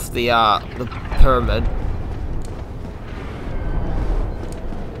get hit off the pyramid.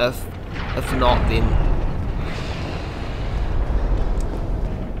 If not, then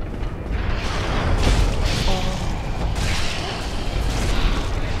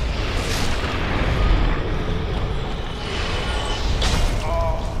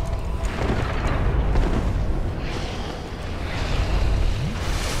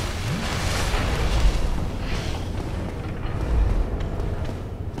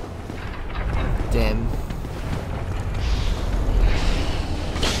damn.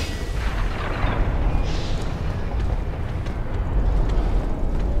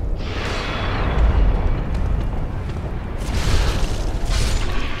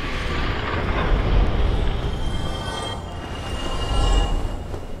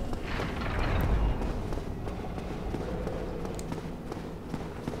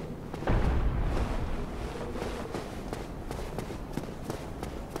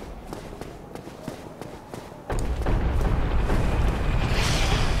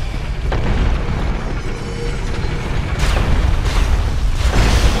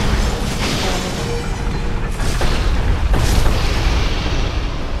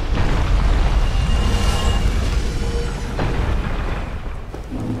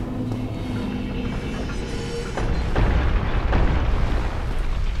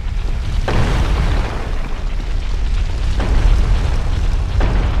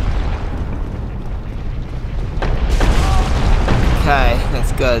 Okay,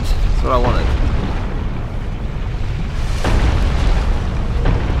 that's good. That's what I wanted.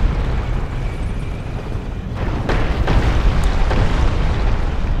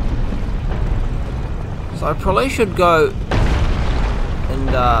 So I probably should go and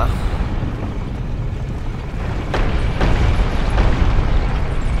oh,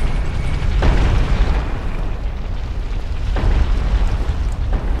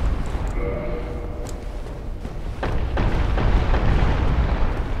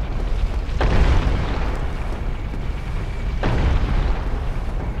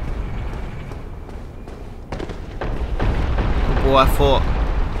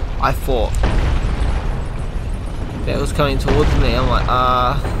 I thought that was coming towards me. I'm like,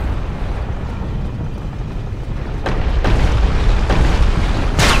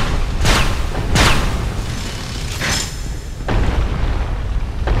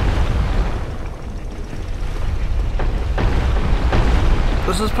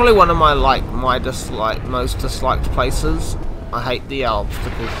 this is probably one of my most disliked places. I hate the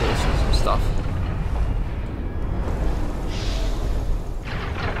obstacle courses and stuff.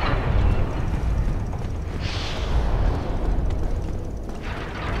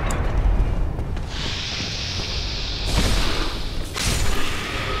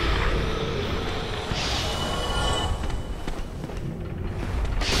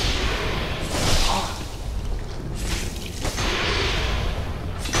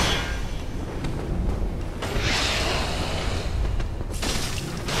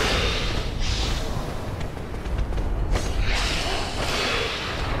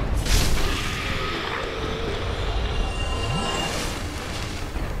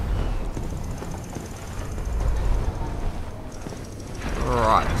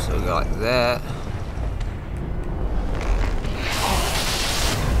 Right, so we go like that.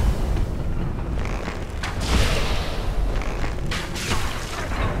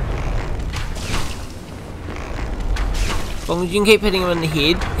 As long as you can keep hitting him in the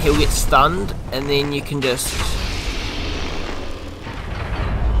head, he'll get stunned, and then you can just...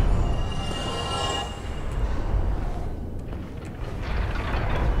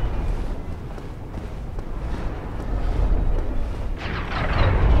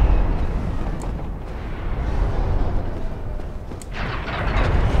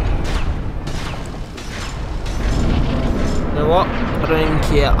 what? I don't even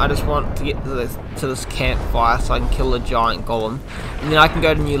care. I just want to get to this campfire so I can kill the giant golem, and then I can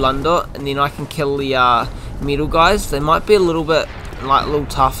go to New London, and then I can kill the metal guys. They might be a little bit a little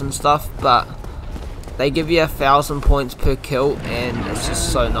tough and stuff, but they give you 1,000 points per kill, and it's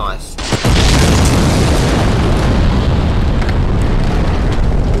just so nice.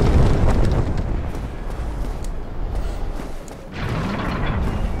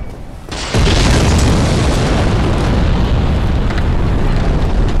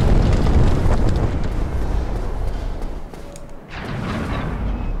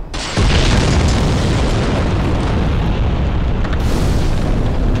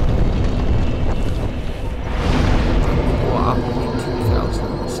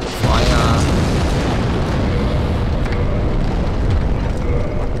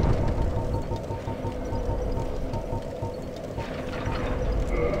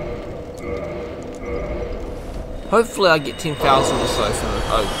 Hopefully I get 10,000 or so from it.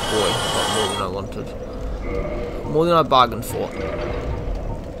 Oh boy, got more than I wanted. More than I bargained for.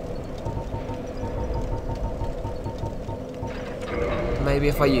 Maybe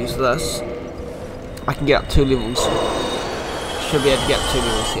if I use this, I can get up 2 levels. Should be able to get up 2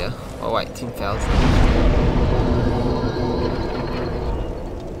 levels here. Oh wait, 10,000.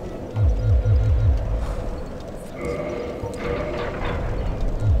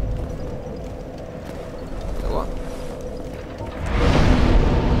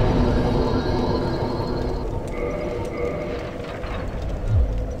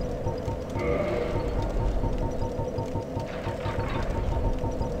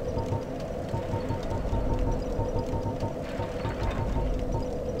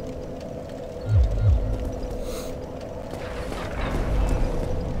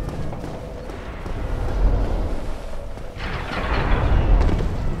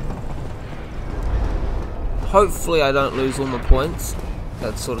 Hopefully I don't lose all my points.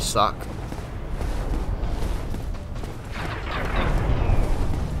 That'd sort of suck.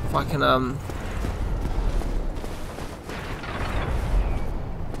 If I can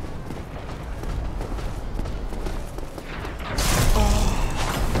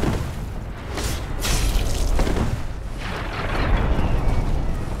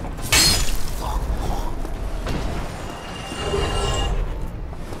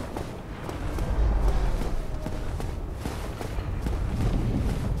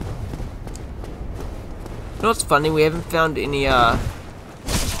You know what's funny? We haven't found any the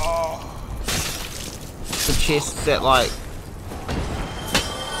chests that like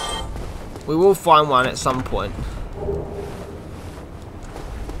we will find one at some point.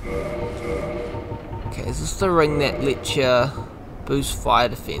 Okay, is this the ring that lets you boost fire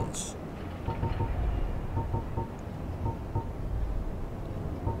defense?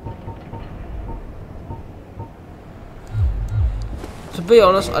 To be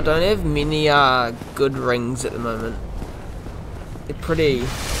honest, I don't have many good rings at the moment. They're pretty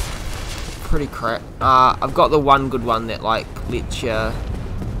crap. I've got the one good one that like lets you have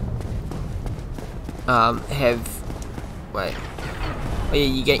wait. Oh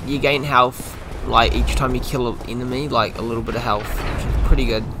yeah, you gain health like each time you kill an enemy, like a little bit of health, which is pretty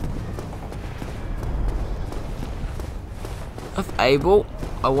good. If able,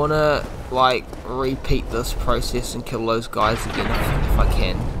 I wanna like repeat this process and kill those guys again if I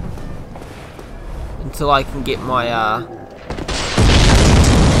can, until I can get my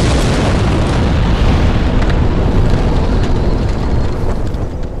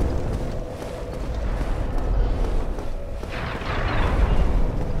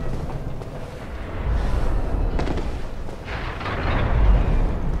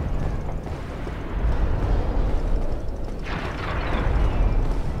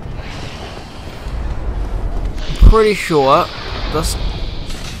pretty sure this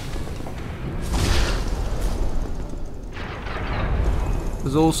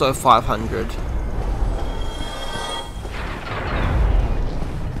was also 500.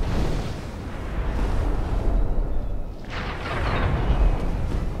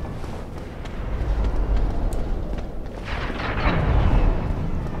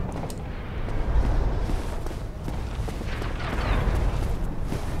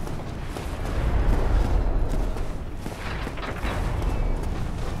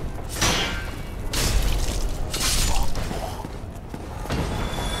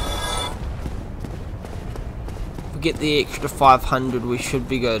 Get the extra 500, we should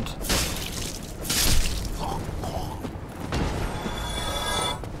be good.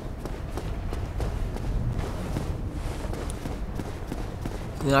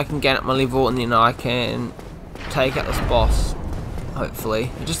 Then I can gain up my level and then I can take out this boss, hopefully.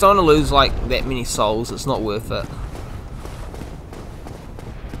 I just don't want to lose like that many souls, it's not worth it.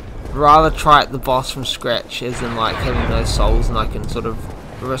 I'd rather try out the boss from scratch, as in like having those souls, and I can sort of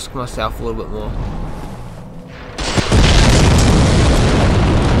risk myself a little bit more.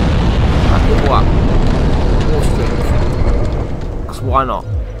 What? More strength. Because why not?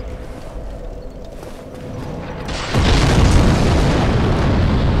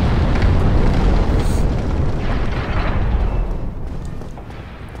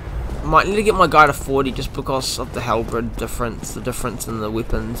 Might need to get my guy to 40 just because of the halberd difference, the difference in the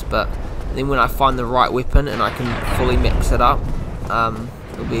weapons, but then when I find the right weapon and I can fully mix it up,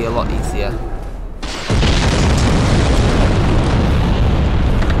 it'll be a lot easier.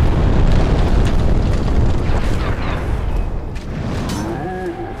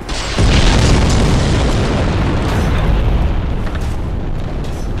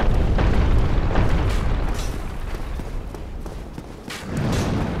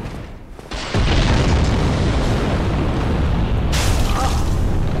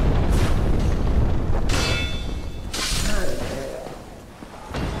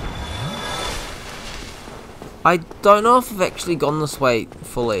 I don't know if I've actually gone this way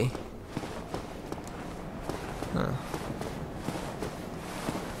fully. Huh.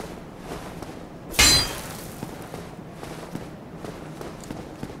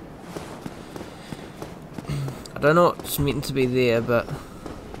 I don't know what's meant to be there, but...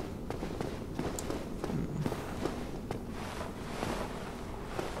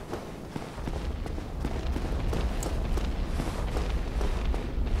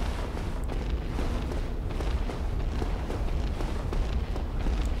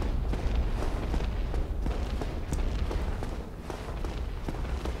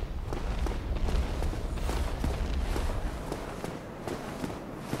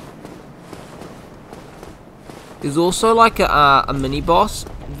 There's also like a mini boss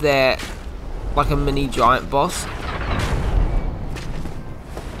that, like a mini giant boss.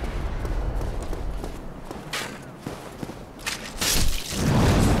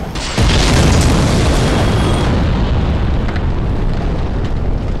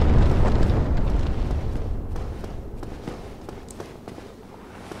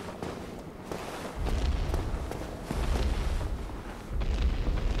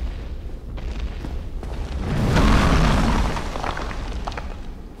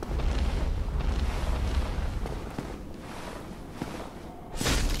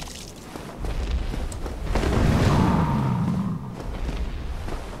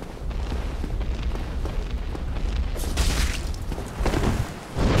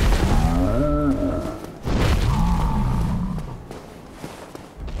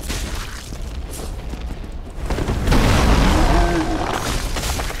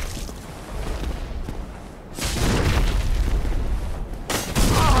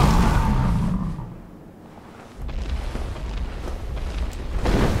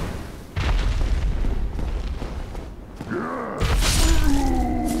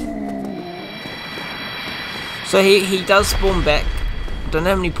 So he does spawn back. Don't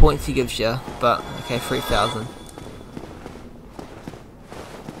know how many points he gives you, but okay, 3,000.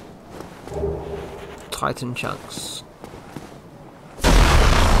 Titan chunks.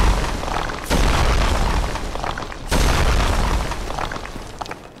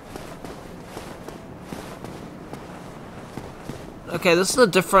 Okay, this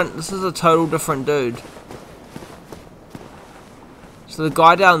is a total different dude. So the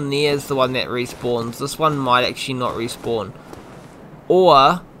guy down there is the one that respawns. This one might actually not respawn.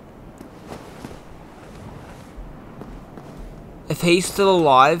 Or, if he's still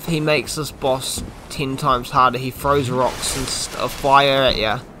alive, he makes this boss 10 times harder. He throws rocks and fire at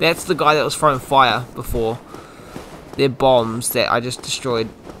you. That's the guy that was throwing fire before. They're bombs that I just destroyed.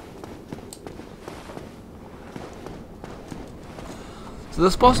 So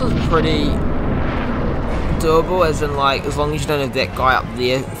this boss is pretty doable, as in, like, as long as you don't have that guy up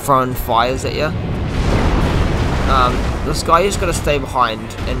there throwing fires at you. This guy is going to stay behind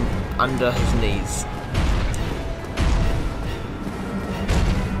and under his knees.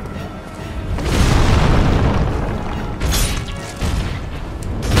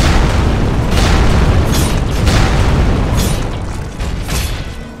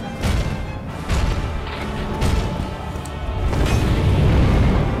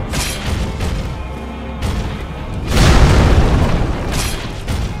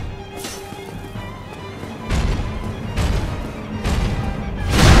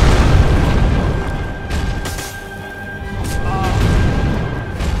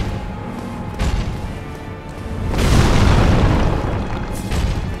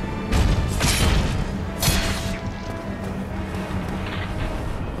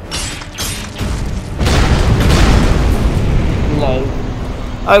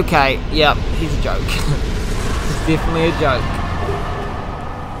 Okay, yeah, he's a joke. He's definitely a joke.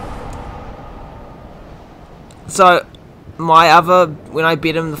 So, when I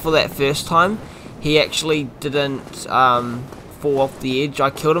beat him for that first time, he actually didn't fall off the edge. I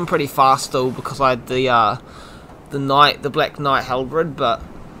killed him pretty fast though, because I had the Black Knight Halberd, but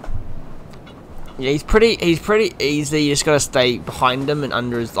yeah, he's pretty easy. You just gotta stay behind him and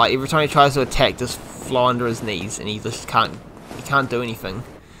under his, like, every time he tries to attack, just fly under his knees, and he just can't do anything.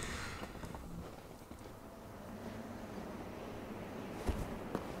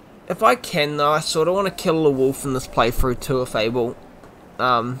 If I can though, I sort of want to kill the wolf in this playthrough too, if able.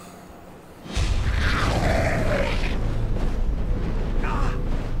 Alright,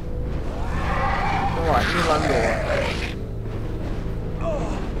 new Lundor.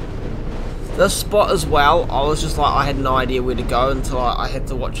 This spot as well, I was just like, I had no idea where to go until I had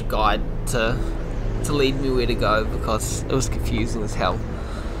to watch a guide to lead me where to go, because it was confusing as hell.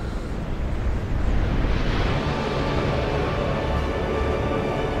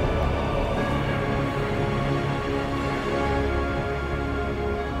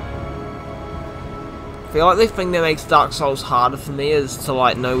 feel like the thing that makes Dark Souls harder for me is to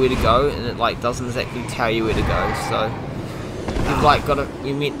like know where to go, and it like doesn't exactly tell you where to go. So you've like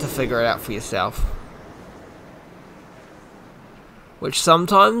you're meant to figure it out for yourself. Which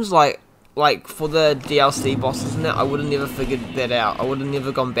sometimes like for the DLC bosses in it, I would have never figured that out. I would have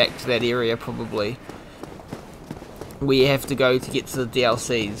never gone back to that area probably, where you have to go to get to the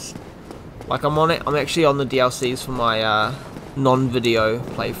DLCs. Like I'm actually on the DLCs for my non-video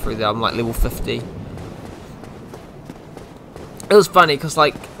playthrough there. I'm like level 50. It was funny because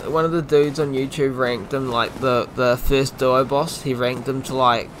like one of the dudes on YouTube ranked him like the first duo boss. He ranked him to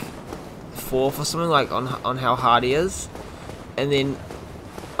like 4th or something, like on how hard he is, and then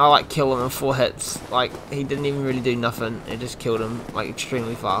I like kill him in 4 hits. Like he didn't even really do nothing. It just killed him like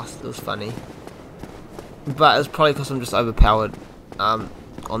extremely fast. It was funny, but it's probably because I'm just overpowered on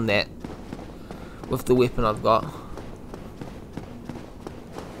that with the weapon I've got.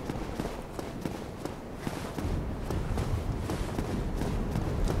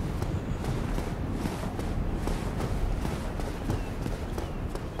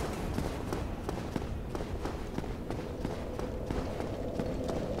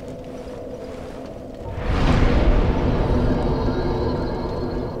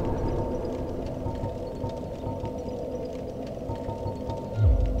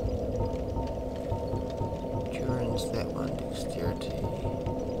 That one, dexterity.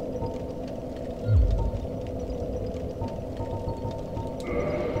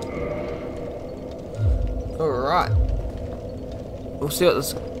 Alright. We'll see what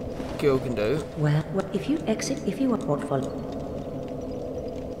this girl can do. Well, if you are portfolio.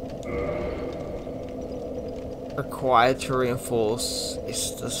 Required to reinforce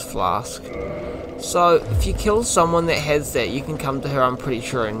Estus flask. So, if you kill someone that has that, you can come to her, I'm pretty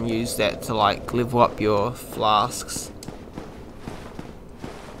sure, and use that to, like, level up your flasks.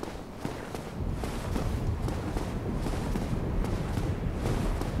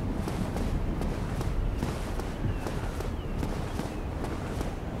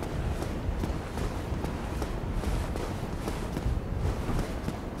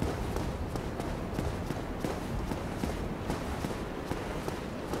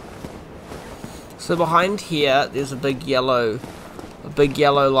 So behind here, there's a big yellow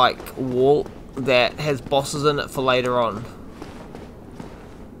like wall that has bosses in it for later on.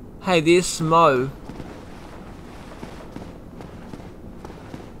 Hey, there's Smo.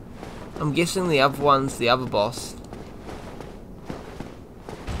 I'm guessing the other one's the other boss.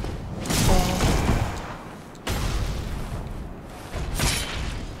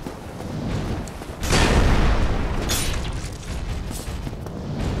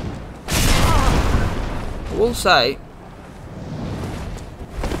 I will say,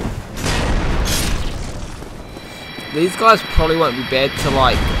 these guys probably won't be bad to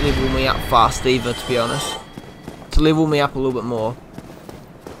like level me up fast either, to be honest. To level me up a little bit more.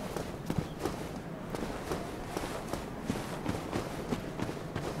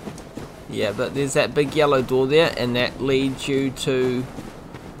 Yeah, but there's that big yellow door there, and that leads you to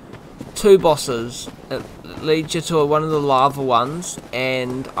 2 bosses. It leads you to one of the lava ones,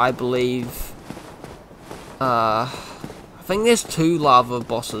 and I believe I think there's 2 lava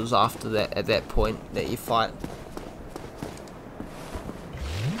bosses after that, at that point, that you fight.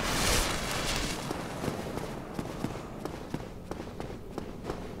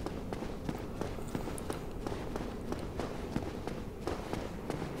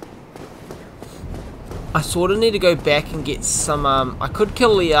 I sort of need to go back and get some, I could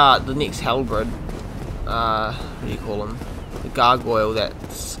kill the next halberd, what do you call him? The gargoyle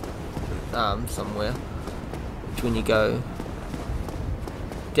that's, somewhere. When you go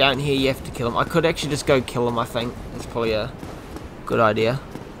down here, you have to kill him. I could actually just go kill him, I think. It's probably a good idea.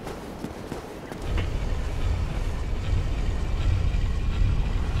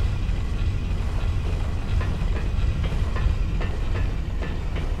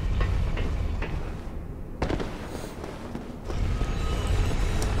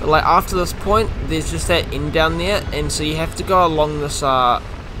 But like after this point, there's just that end down there, and so you have to go along this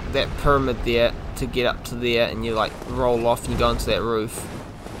that pyramid there to get up to there, and you like roll off and you go into that roof.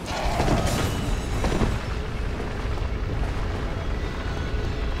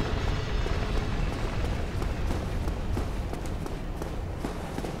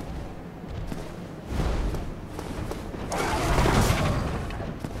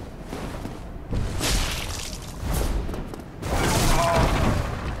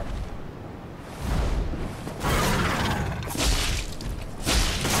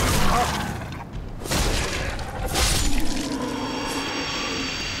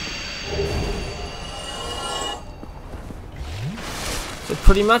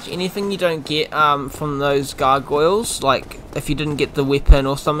 pretty much anything you don't get from those gargoyles, like if you didn't get the weapon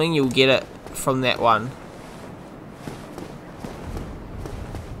or something, you'll get it from that one.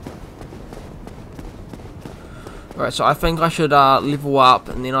 Alright, so I think I should level up,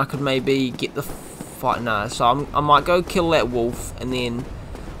 and then I could maybe get the fight. No, so I might go kill that wolf, and then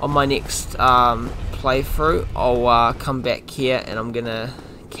on my next playthrough, I'll come back here, and I'm gonna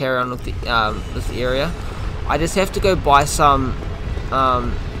carry on with the, this area. I just have to go buy some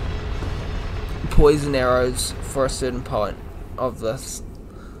poison arrows for a certain point of this,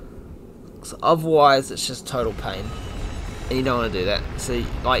 so otherwise it's just total pain, and you don't want to do that. So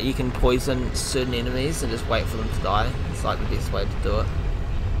like, you can poison certain enemies and just wait for them to die. It's like the best way to do it.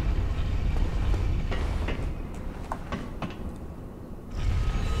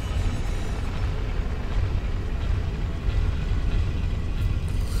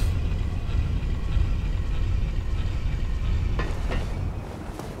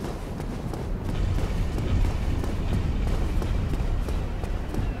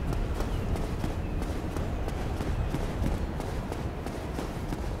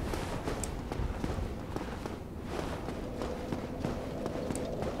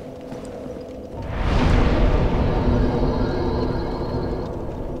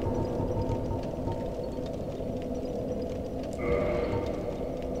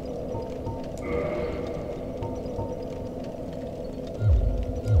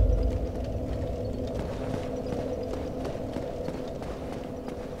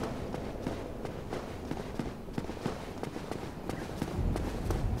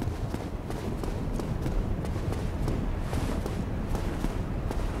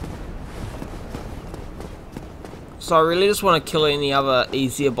 So I really just want to kill any other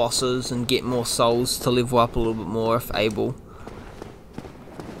easier bosses and get more souls to level up a little bit more if able,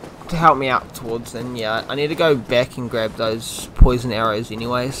 to help me out towards then. Yeah, I need to go back and grab those poison arrows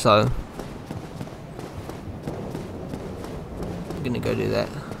anyway, so I'm gonna go do that.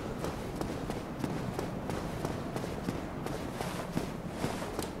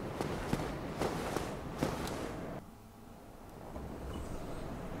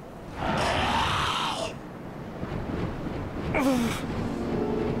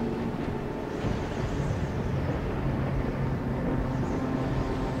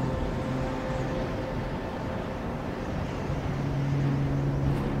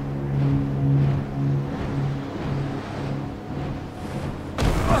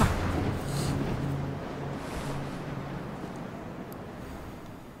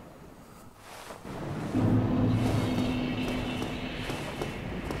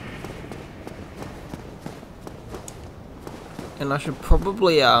 And I should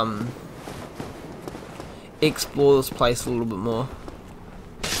probably explore this place a little bit more.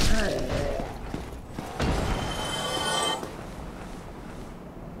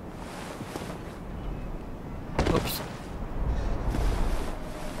 Oops.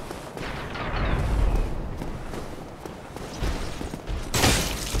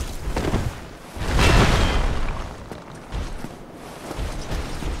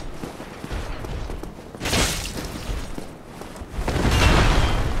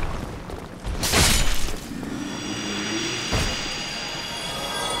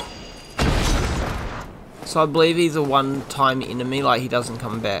 So I believe he's a one-time enemy, like he doesn't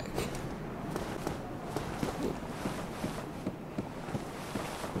come back.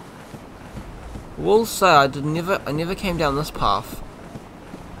 Will say I never came down this path.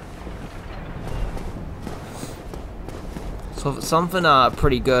 So if it's something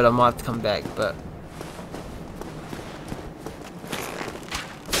pretty good, I might have to come back, but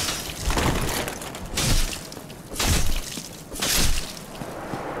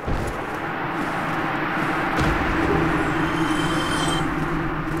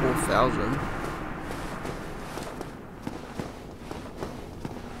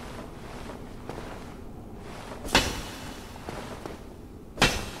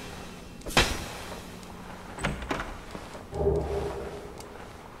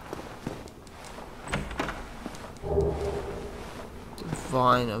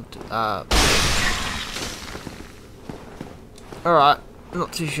Vine of alright, I'm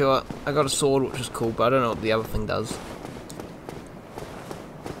not too sure. I got a sword, which is cool, but I don't know what the other thing does.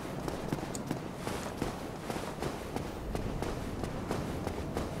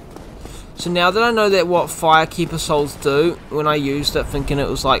 So now that I know that what Firekeeper souls do, when I used it thinking it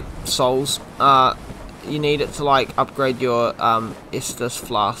was like souls, you need it to like upgrade your Estus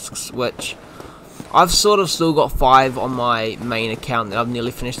flasks, which I've sort of still got 5 on my main account that I've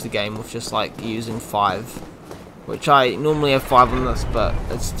nearly finished the game with, just like using 5. Which I normally have 5 on this, but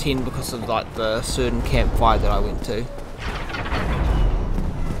it's 10 because of like the certain campfire that I went to.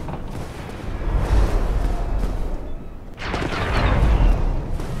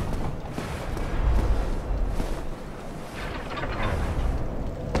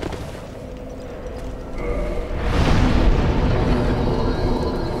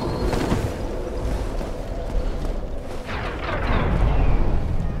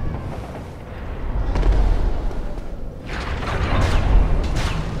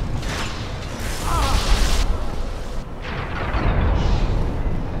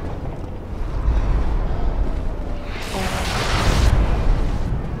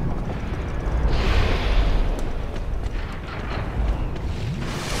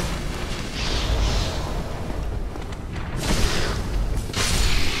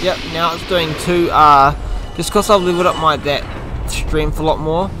 Yep, now it's doing 2, just because I've leveled up my that strength a lot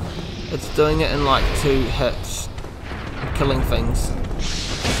more, it's doing it in like 2 hits, killing things.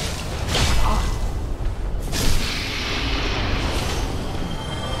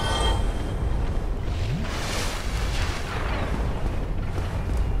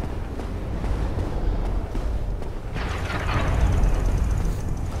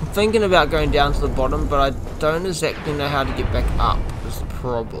 I'm thinking about going down to the bottom, but I don't exactly know how to get back up, is the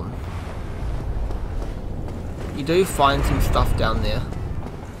problem. You do find some stuff down there.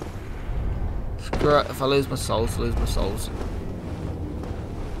 Screw it, if I lose my souls, I lose my souls.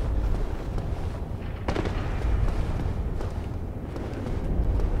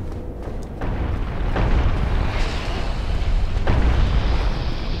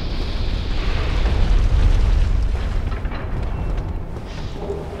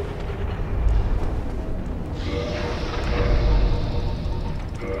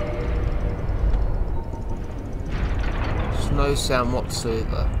 No sound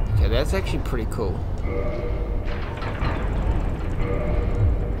whatsoever. Okay, that's actually pretty cool.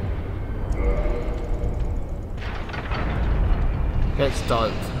 That's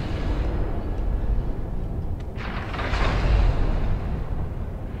dope.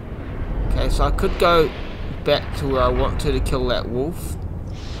 Okay, so I could go back to where I want to kill that wolf.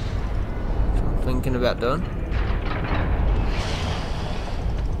 Which I'm thinking about doing.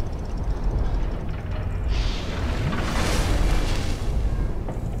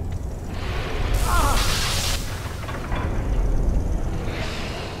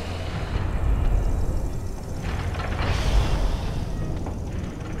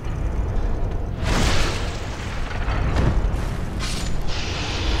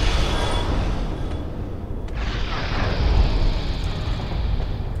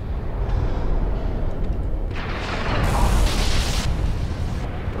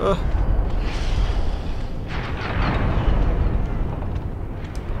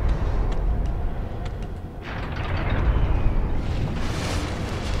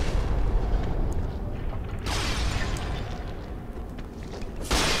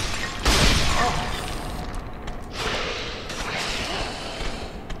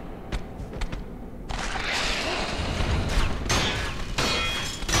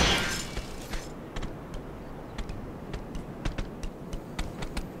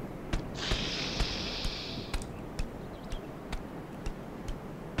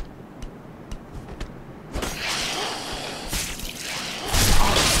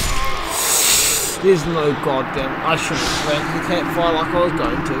 There's no goddamn. I should have ran the campfire like I was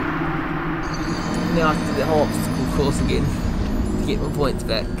going to. Now I have to do the whole obstacle course again to get my points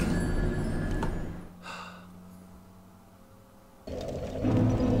back.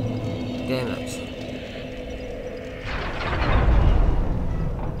 Damn it.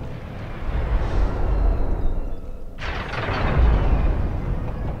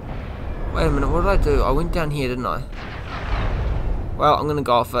 Wait a minute, what did I do? I went down here, didn't I? Well, I'm gonna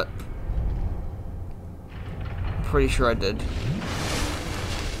go off it. Pretty sure I did.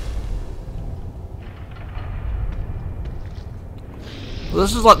 Well,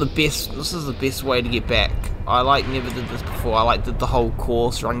 this is like the best. This is the best way to get back. I like never did this before. I like did the whole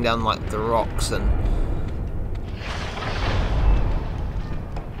course, running down like the rocks and.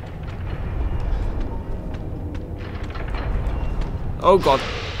 Oh god,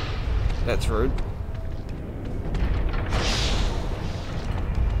 that's rude.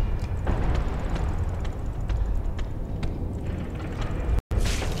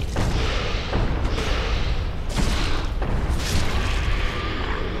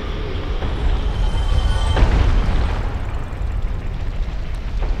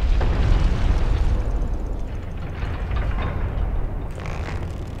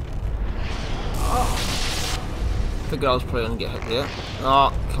 Figured I was probably gonna get hit there.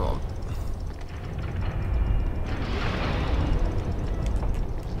 Oh, come on.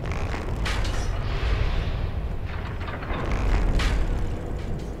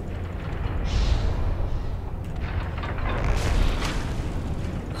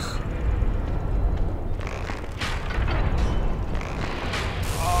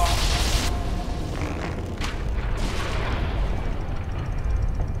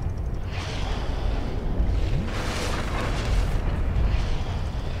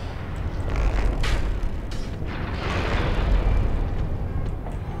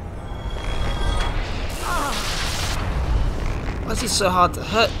 Why is he so hard to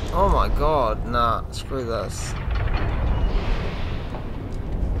hit? Oh my god, nah, screw this.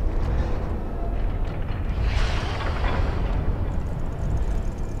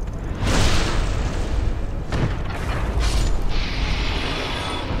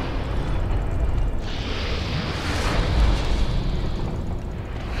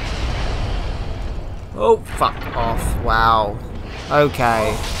 Oh, fuck off. Wow.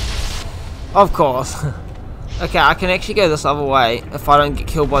 Okay. Of course. Okay, I can actually go this other way if I don't get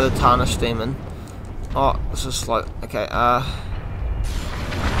killed by the Tarnished Demon. Oh, it's just like, okay,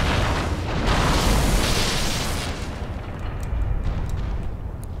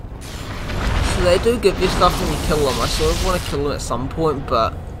 so they do give you stuff when you kill them. I sort of want to kill them at some point,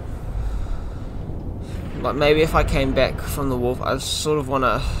 but like maybe if I came back from the wolf, I sort of want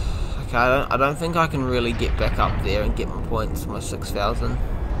to. Okay, I don't think I can really get back up there and get my points, my 6,000.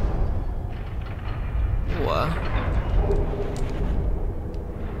 What?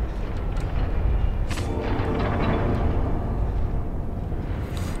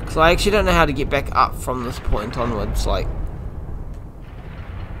 Because I actually don't know how to get back up from this point onwards, like.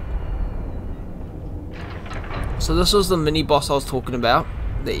 So this was the mini boss I was talking about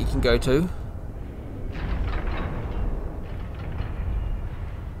that you can go to.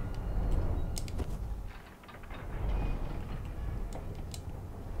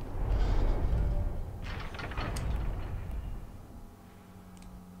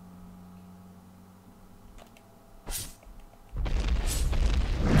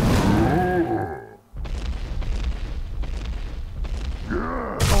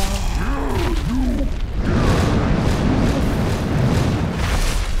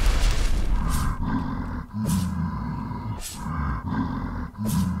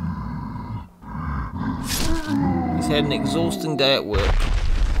 Had an exhausting day at work.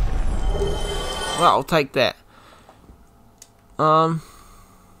 Well, I'll take that. Okay,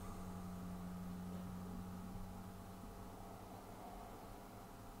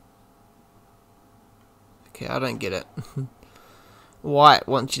 I don't get it. Why it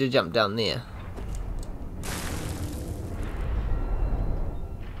wants you to jump down there?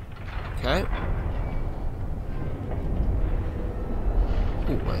 Okay.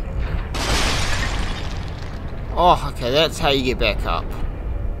 Ooh, wait. Oh, okay, that's how you get back up.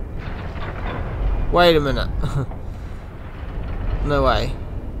 Wait a minute. No way.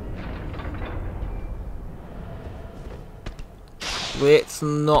 Let's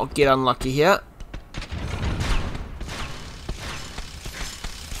not get unlucky here.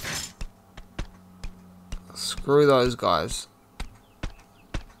 Screw those guys.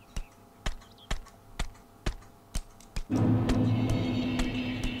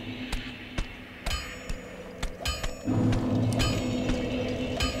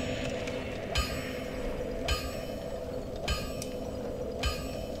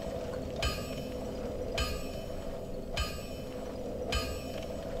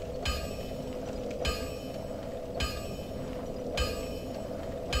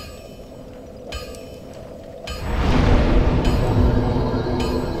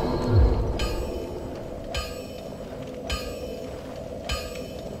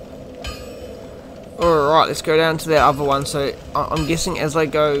 Alright, let's go down to that other one. So I'm guessing as I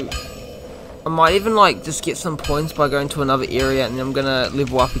go, I might even like just get some points by going to another area, and then I'm gonna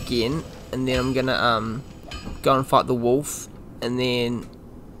level up again, and then I'm gonna go and fight the wolf, and then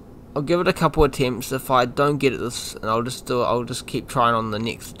I'll give it a couple attempts. If I don't get it this, and I'll just keep trying on the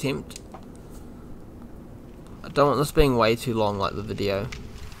next attempt. I don't want this being way too long like the video.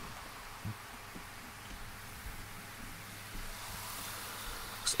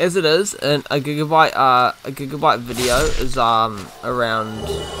 As it is, and a gigabyte video is around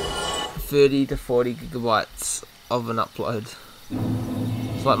 30 to 40 gigabytes of an upload.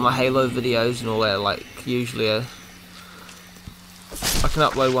 It's like my Halo videos and all that. Like usually, I can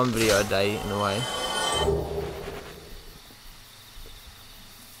upload one video a day in a way.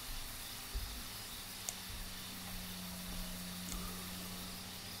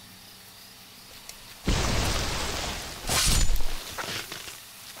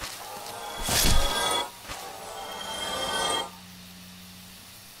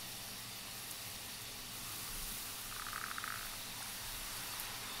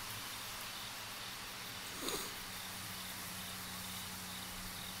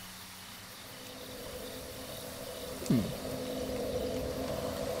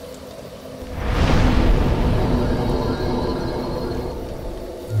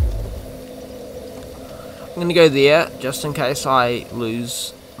 I'm gonna go there just in case I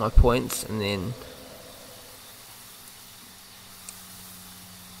lose my points, and then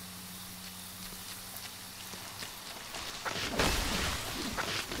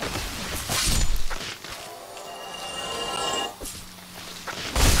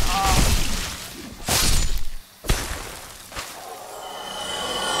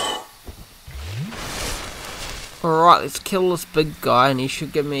alright, let's kill this big guy, and he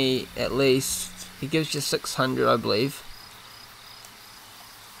should give me at least. He gives you 600, I believe.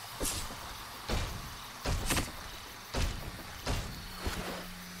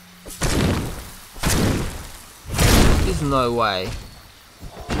 There's no way.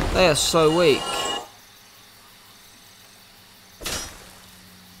 They are so weak.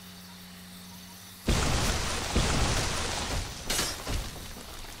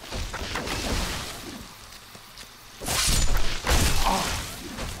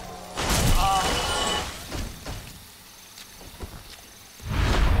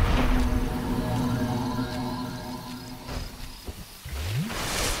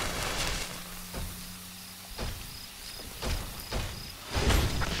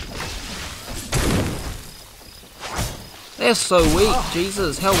 They're so weak.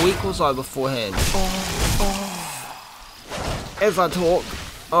 Jesus, how weak was I beforehand? As I talk.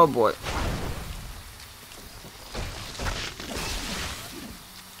 Oh boy.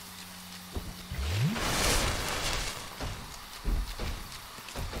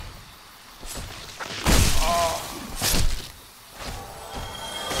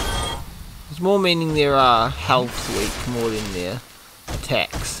 There's more meaning their health's weak more than their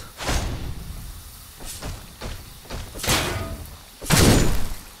attacks.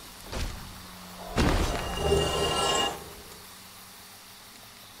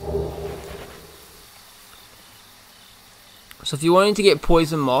 So if you're wanting to get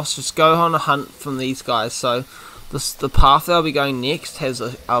poison moss, just go on a hunt from these guys. So the path that I'll be going next has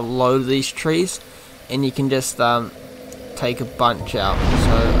a load of these trees, and you can just take a bunch out.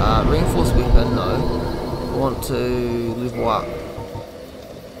 So reinforced weapon, no. I want to level up.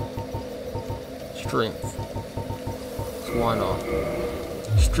 Strength. So why not?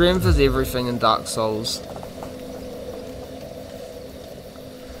 Strength is everything in Dark Souls.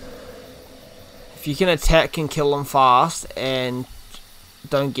 If you can attack and kill them fast and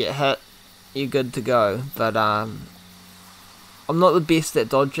don't get hit, you're good to go. But I'm not the best at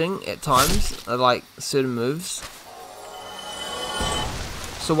dodging at times. I like certain moves.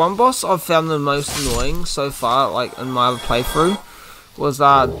 So one boss I've found the most annoying so far, like in my other playthrough, was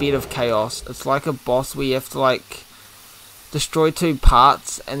Bed of Chaos. It's like a boss where you have to like destroy 2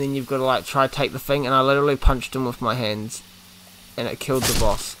 parts and then you've got to like try to take the thing, and I literally punched him with my hands and it killed the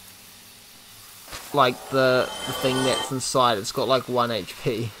boss. Like the thing that's inside, it's got like 1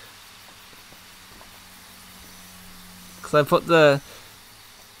 HP. Cause I put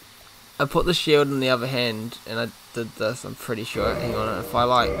the shield in the other hand and I did this, I'm pretty sure. Hang on, if I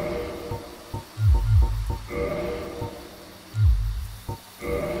like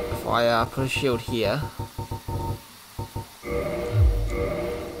put a shield here.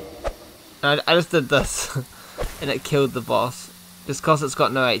 And I just did this and it killed the boss. Just because it's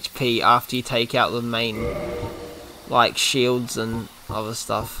got no HP after you take out the main, like, shields and other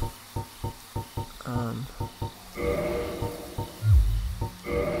stuff.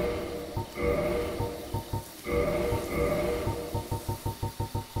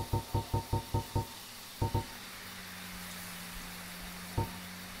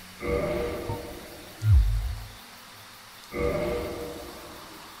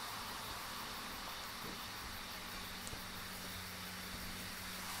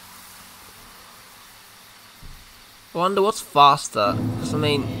 I wonder what's faster, because I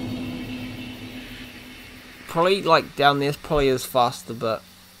mean, probably like down there probably is faster, but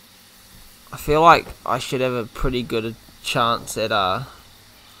I feel like I should have a pretty good chance at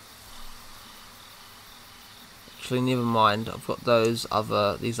actually never mind, I've got these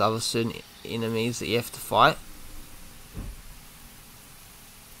other certain enemies that you have to fight.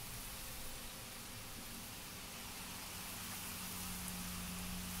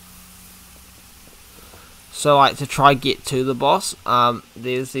 So like to try get to the boss,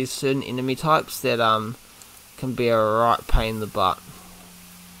 there's these certain enemy types that can be a right pain in the butt.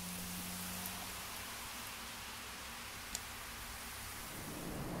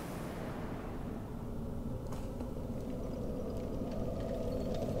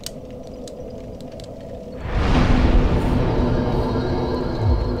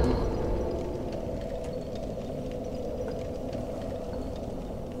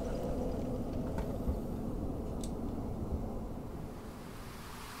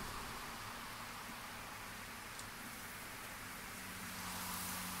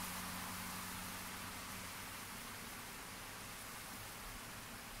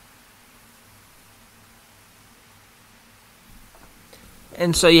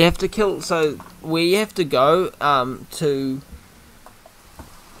 And so you have to kill, so where you have to go to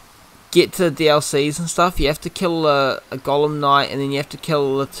get to DLCs and stuff, you have to kill a golem knight, and then you have to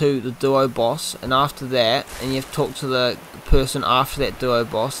kill the duo boss, and after that, and you have to talk to the person after that duo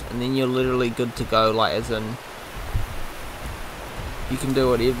boss, and then you're literally good to go, like as in, you can do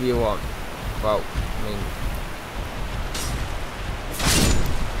whatever you want. Well, I mean,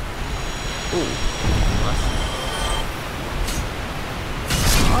 ooh, nice.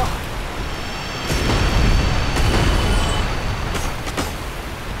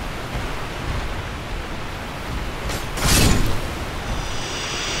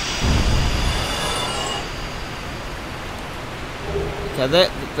 Okay,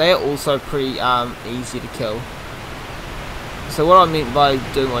 they're also pretty easy to kill. So what I mean by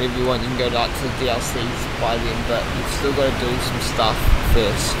doing whatever you want, you can go like to the DLCs, buy them, but you've still got to do some stuff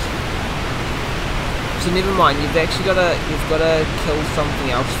first. So never mind, you've got to kill something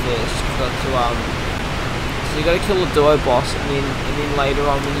else first. You've got to so you got to kill the duo boss, and then later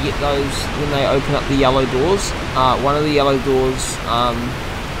on when you get those, when they open up the yellow doors, one of the yellow doors,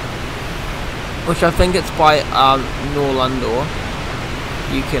 which I think it's by Norlandor,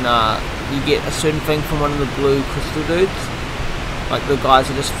 you can you get a certain thing from one of the blue crystal dudes, like the guys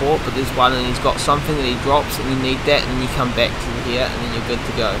I just fought. But there's one and he's got something that he drops, and you need that, and then you come back to here, and then you're good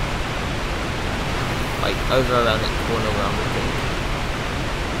to go. Like over around that corner where I'm looking.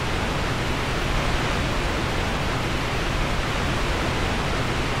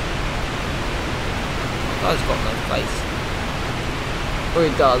 That guy's got no face. Or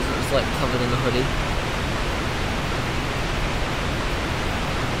he does, it's like covered in a hoodie.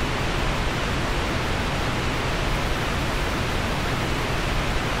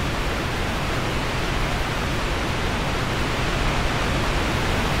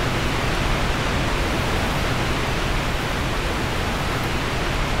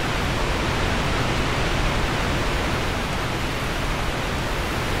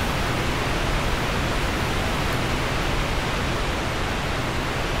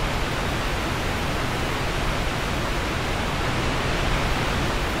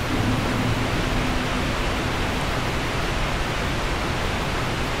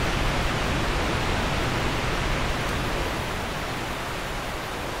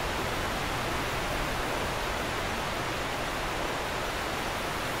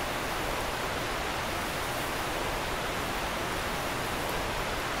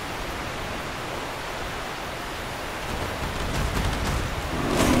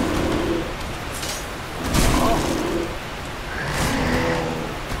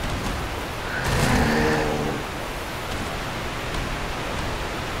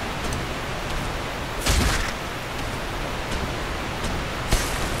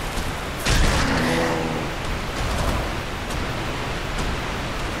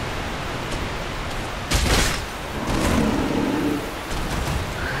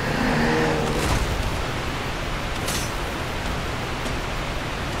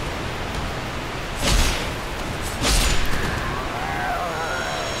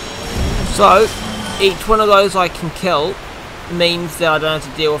 So, each one of those I can kill means that I don't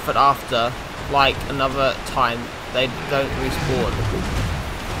have to deal with it after, like another time. They don't respawn.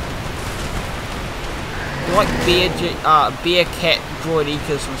 They're like bear cat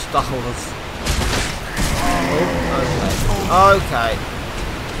droidicas from Star Wars. Oh, okay.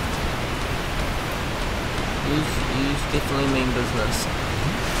 You definitely mean business.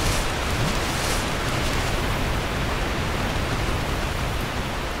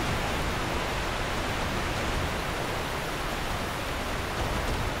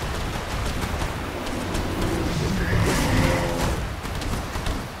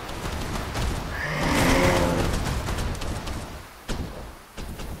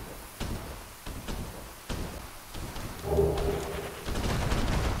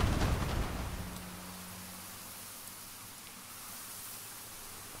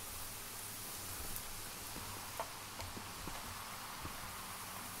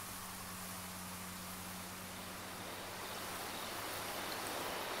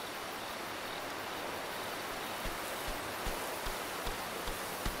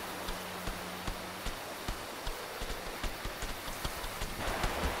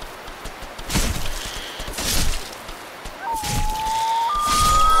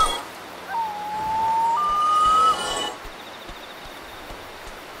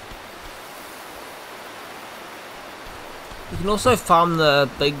 You can also farm the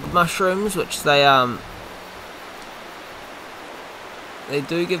big mushrooms, which they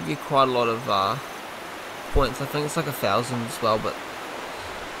do give you quite a lot of points. I think it's like 1,000 as well, but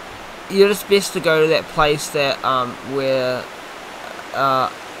you're just best to go to that place that where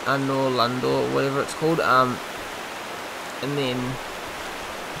Norlandor, or whatever it's called, and then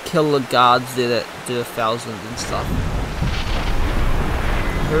kill the guards there that do 1,000 and stuff.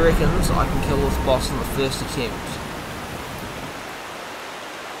 Who reckons I can kill this boss on the first attempt?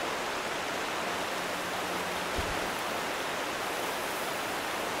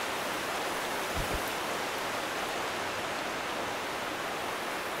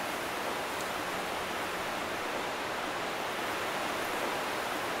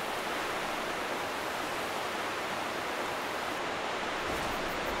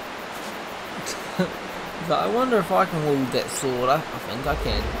 But I wonder if I can wield that sword. I think I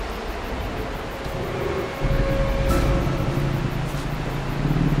can.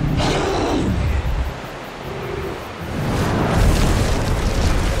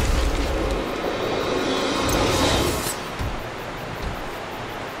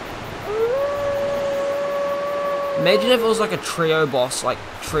 Imagine if it was like a trio boss, like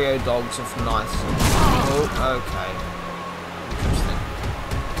trio dogs with knives. Oh, okay. Interesting.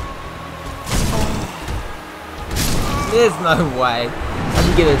 There's no way I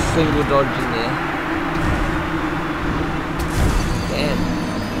can get a single dodge in there. Damn.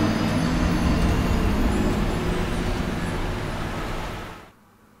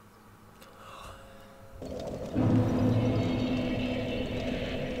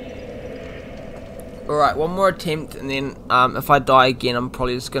 Alright, one more attempt, and then if I die again, I'm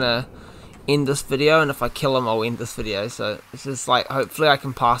probably just gonna end this video, and if I kill him, I'll end this video. So it's just like, hopefully I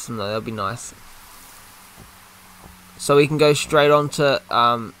can pass him though, that'll be nice. So we can go straight on to,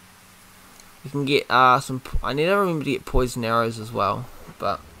 we can get some, I need to remember to get poison arrows as well,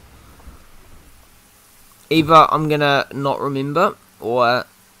 but either I'm gonna not remember, or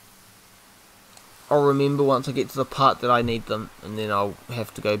I'll remember once I get to the part that I need them, and then I'll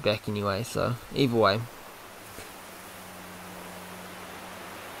have to go back anyway, so either way.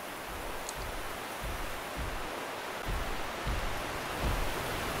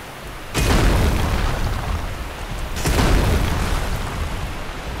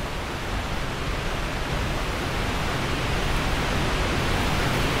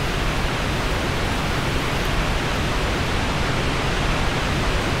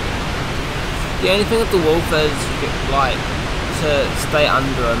 The only thing with the wolf is, like, to stay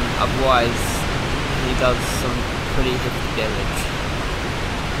under him, otherwise he does some pretty hefty damage.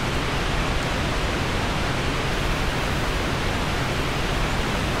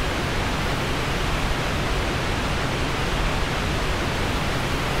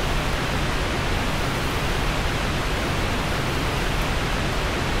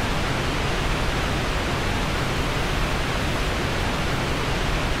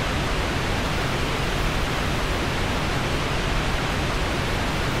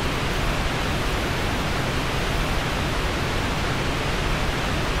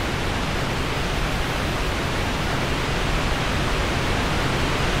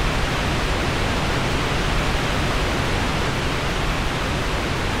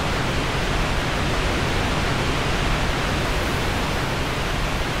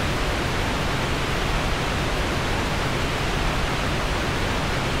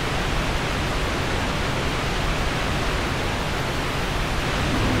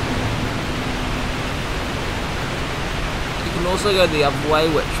 You can also go the other way,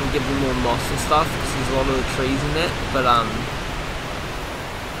 which will give them more moss and stuff, because there's a lot of the trees in that, but I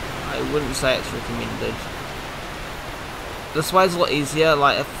wouldn't say it's recommended. This way's a lot easier.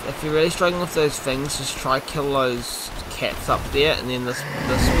 Like, if you're really struggling with those things, just try kill those cats up there, and then this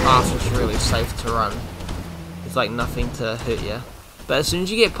path is really safe to run. There's like nothing to hurt you. But as soon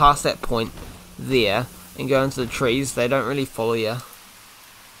as you get past that point there, and go into the trees, they don't really follow you.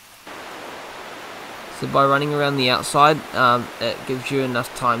 So by running around the outside, it gives you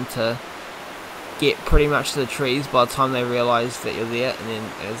enough time to get pretty much to the trees by the time they realise that you're there, and then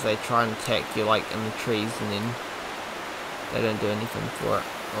as they try and attack, you're like in the trees, and then they don't do anything for it,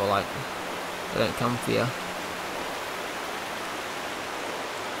 or like they don't come for you.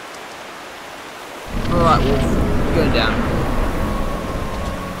 Alright, Wolf, go down.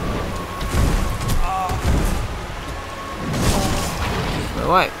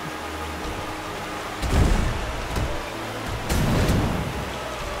 No, wait.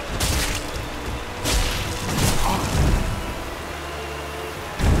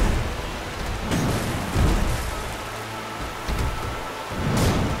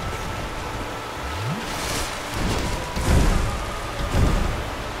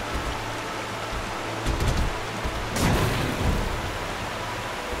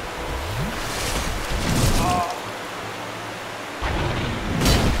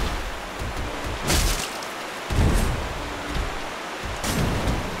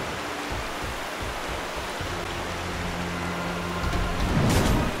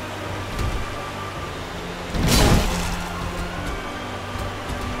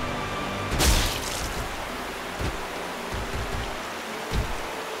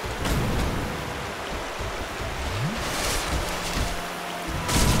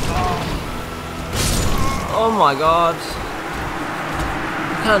 Oh my god.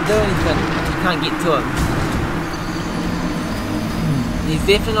 You can't do anything. You can't get to him. He's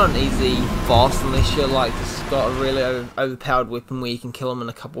definitely not an easy boss unless you're like just got a really overpowered weapon where you can kill him in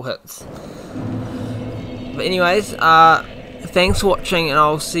a couple hits. But anyways, thanks for watching, and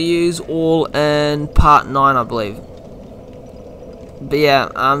I'll see yous all in part 9, I believe. But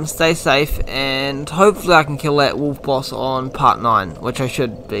yeah, stay safe, and hopefully I can kill that wolf boss on part 9, which I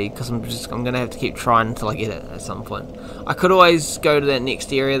should be, because I'm gonna have to keep trying until I get it at some point. I could always go to that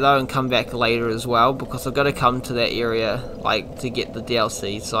next area though and come back later as well, because I've got to come to that area like to get the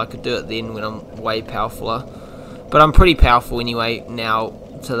DLC, so I could do it then when I'm way powerfuler. But I'm pretty powerful anyway now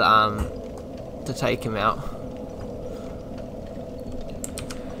to take him out.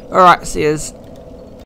 Alright, see yous.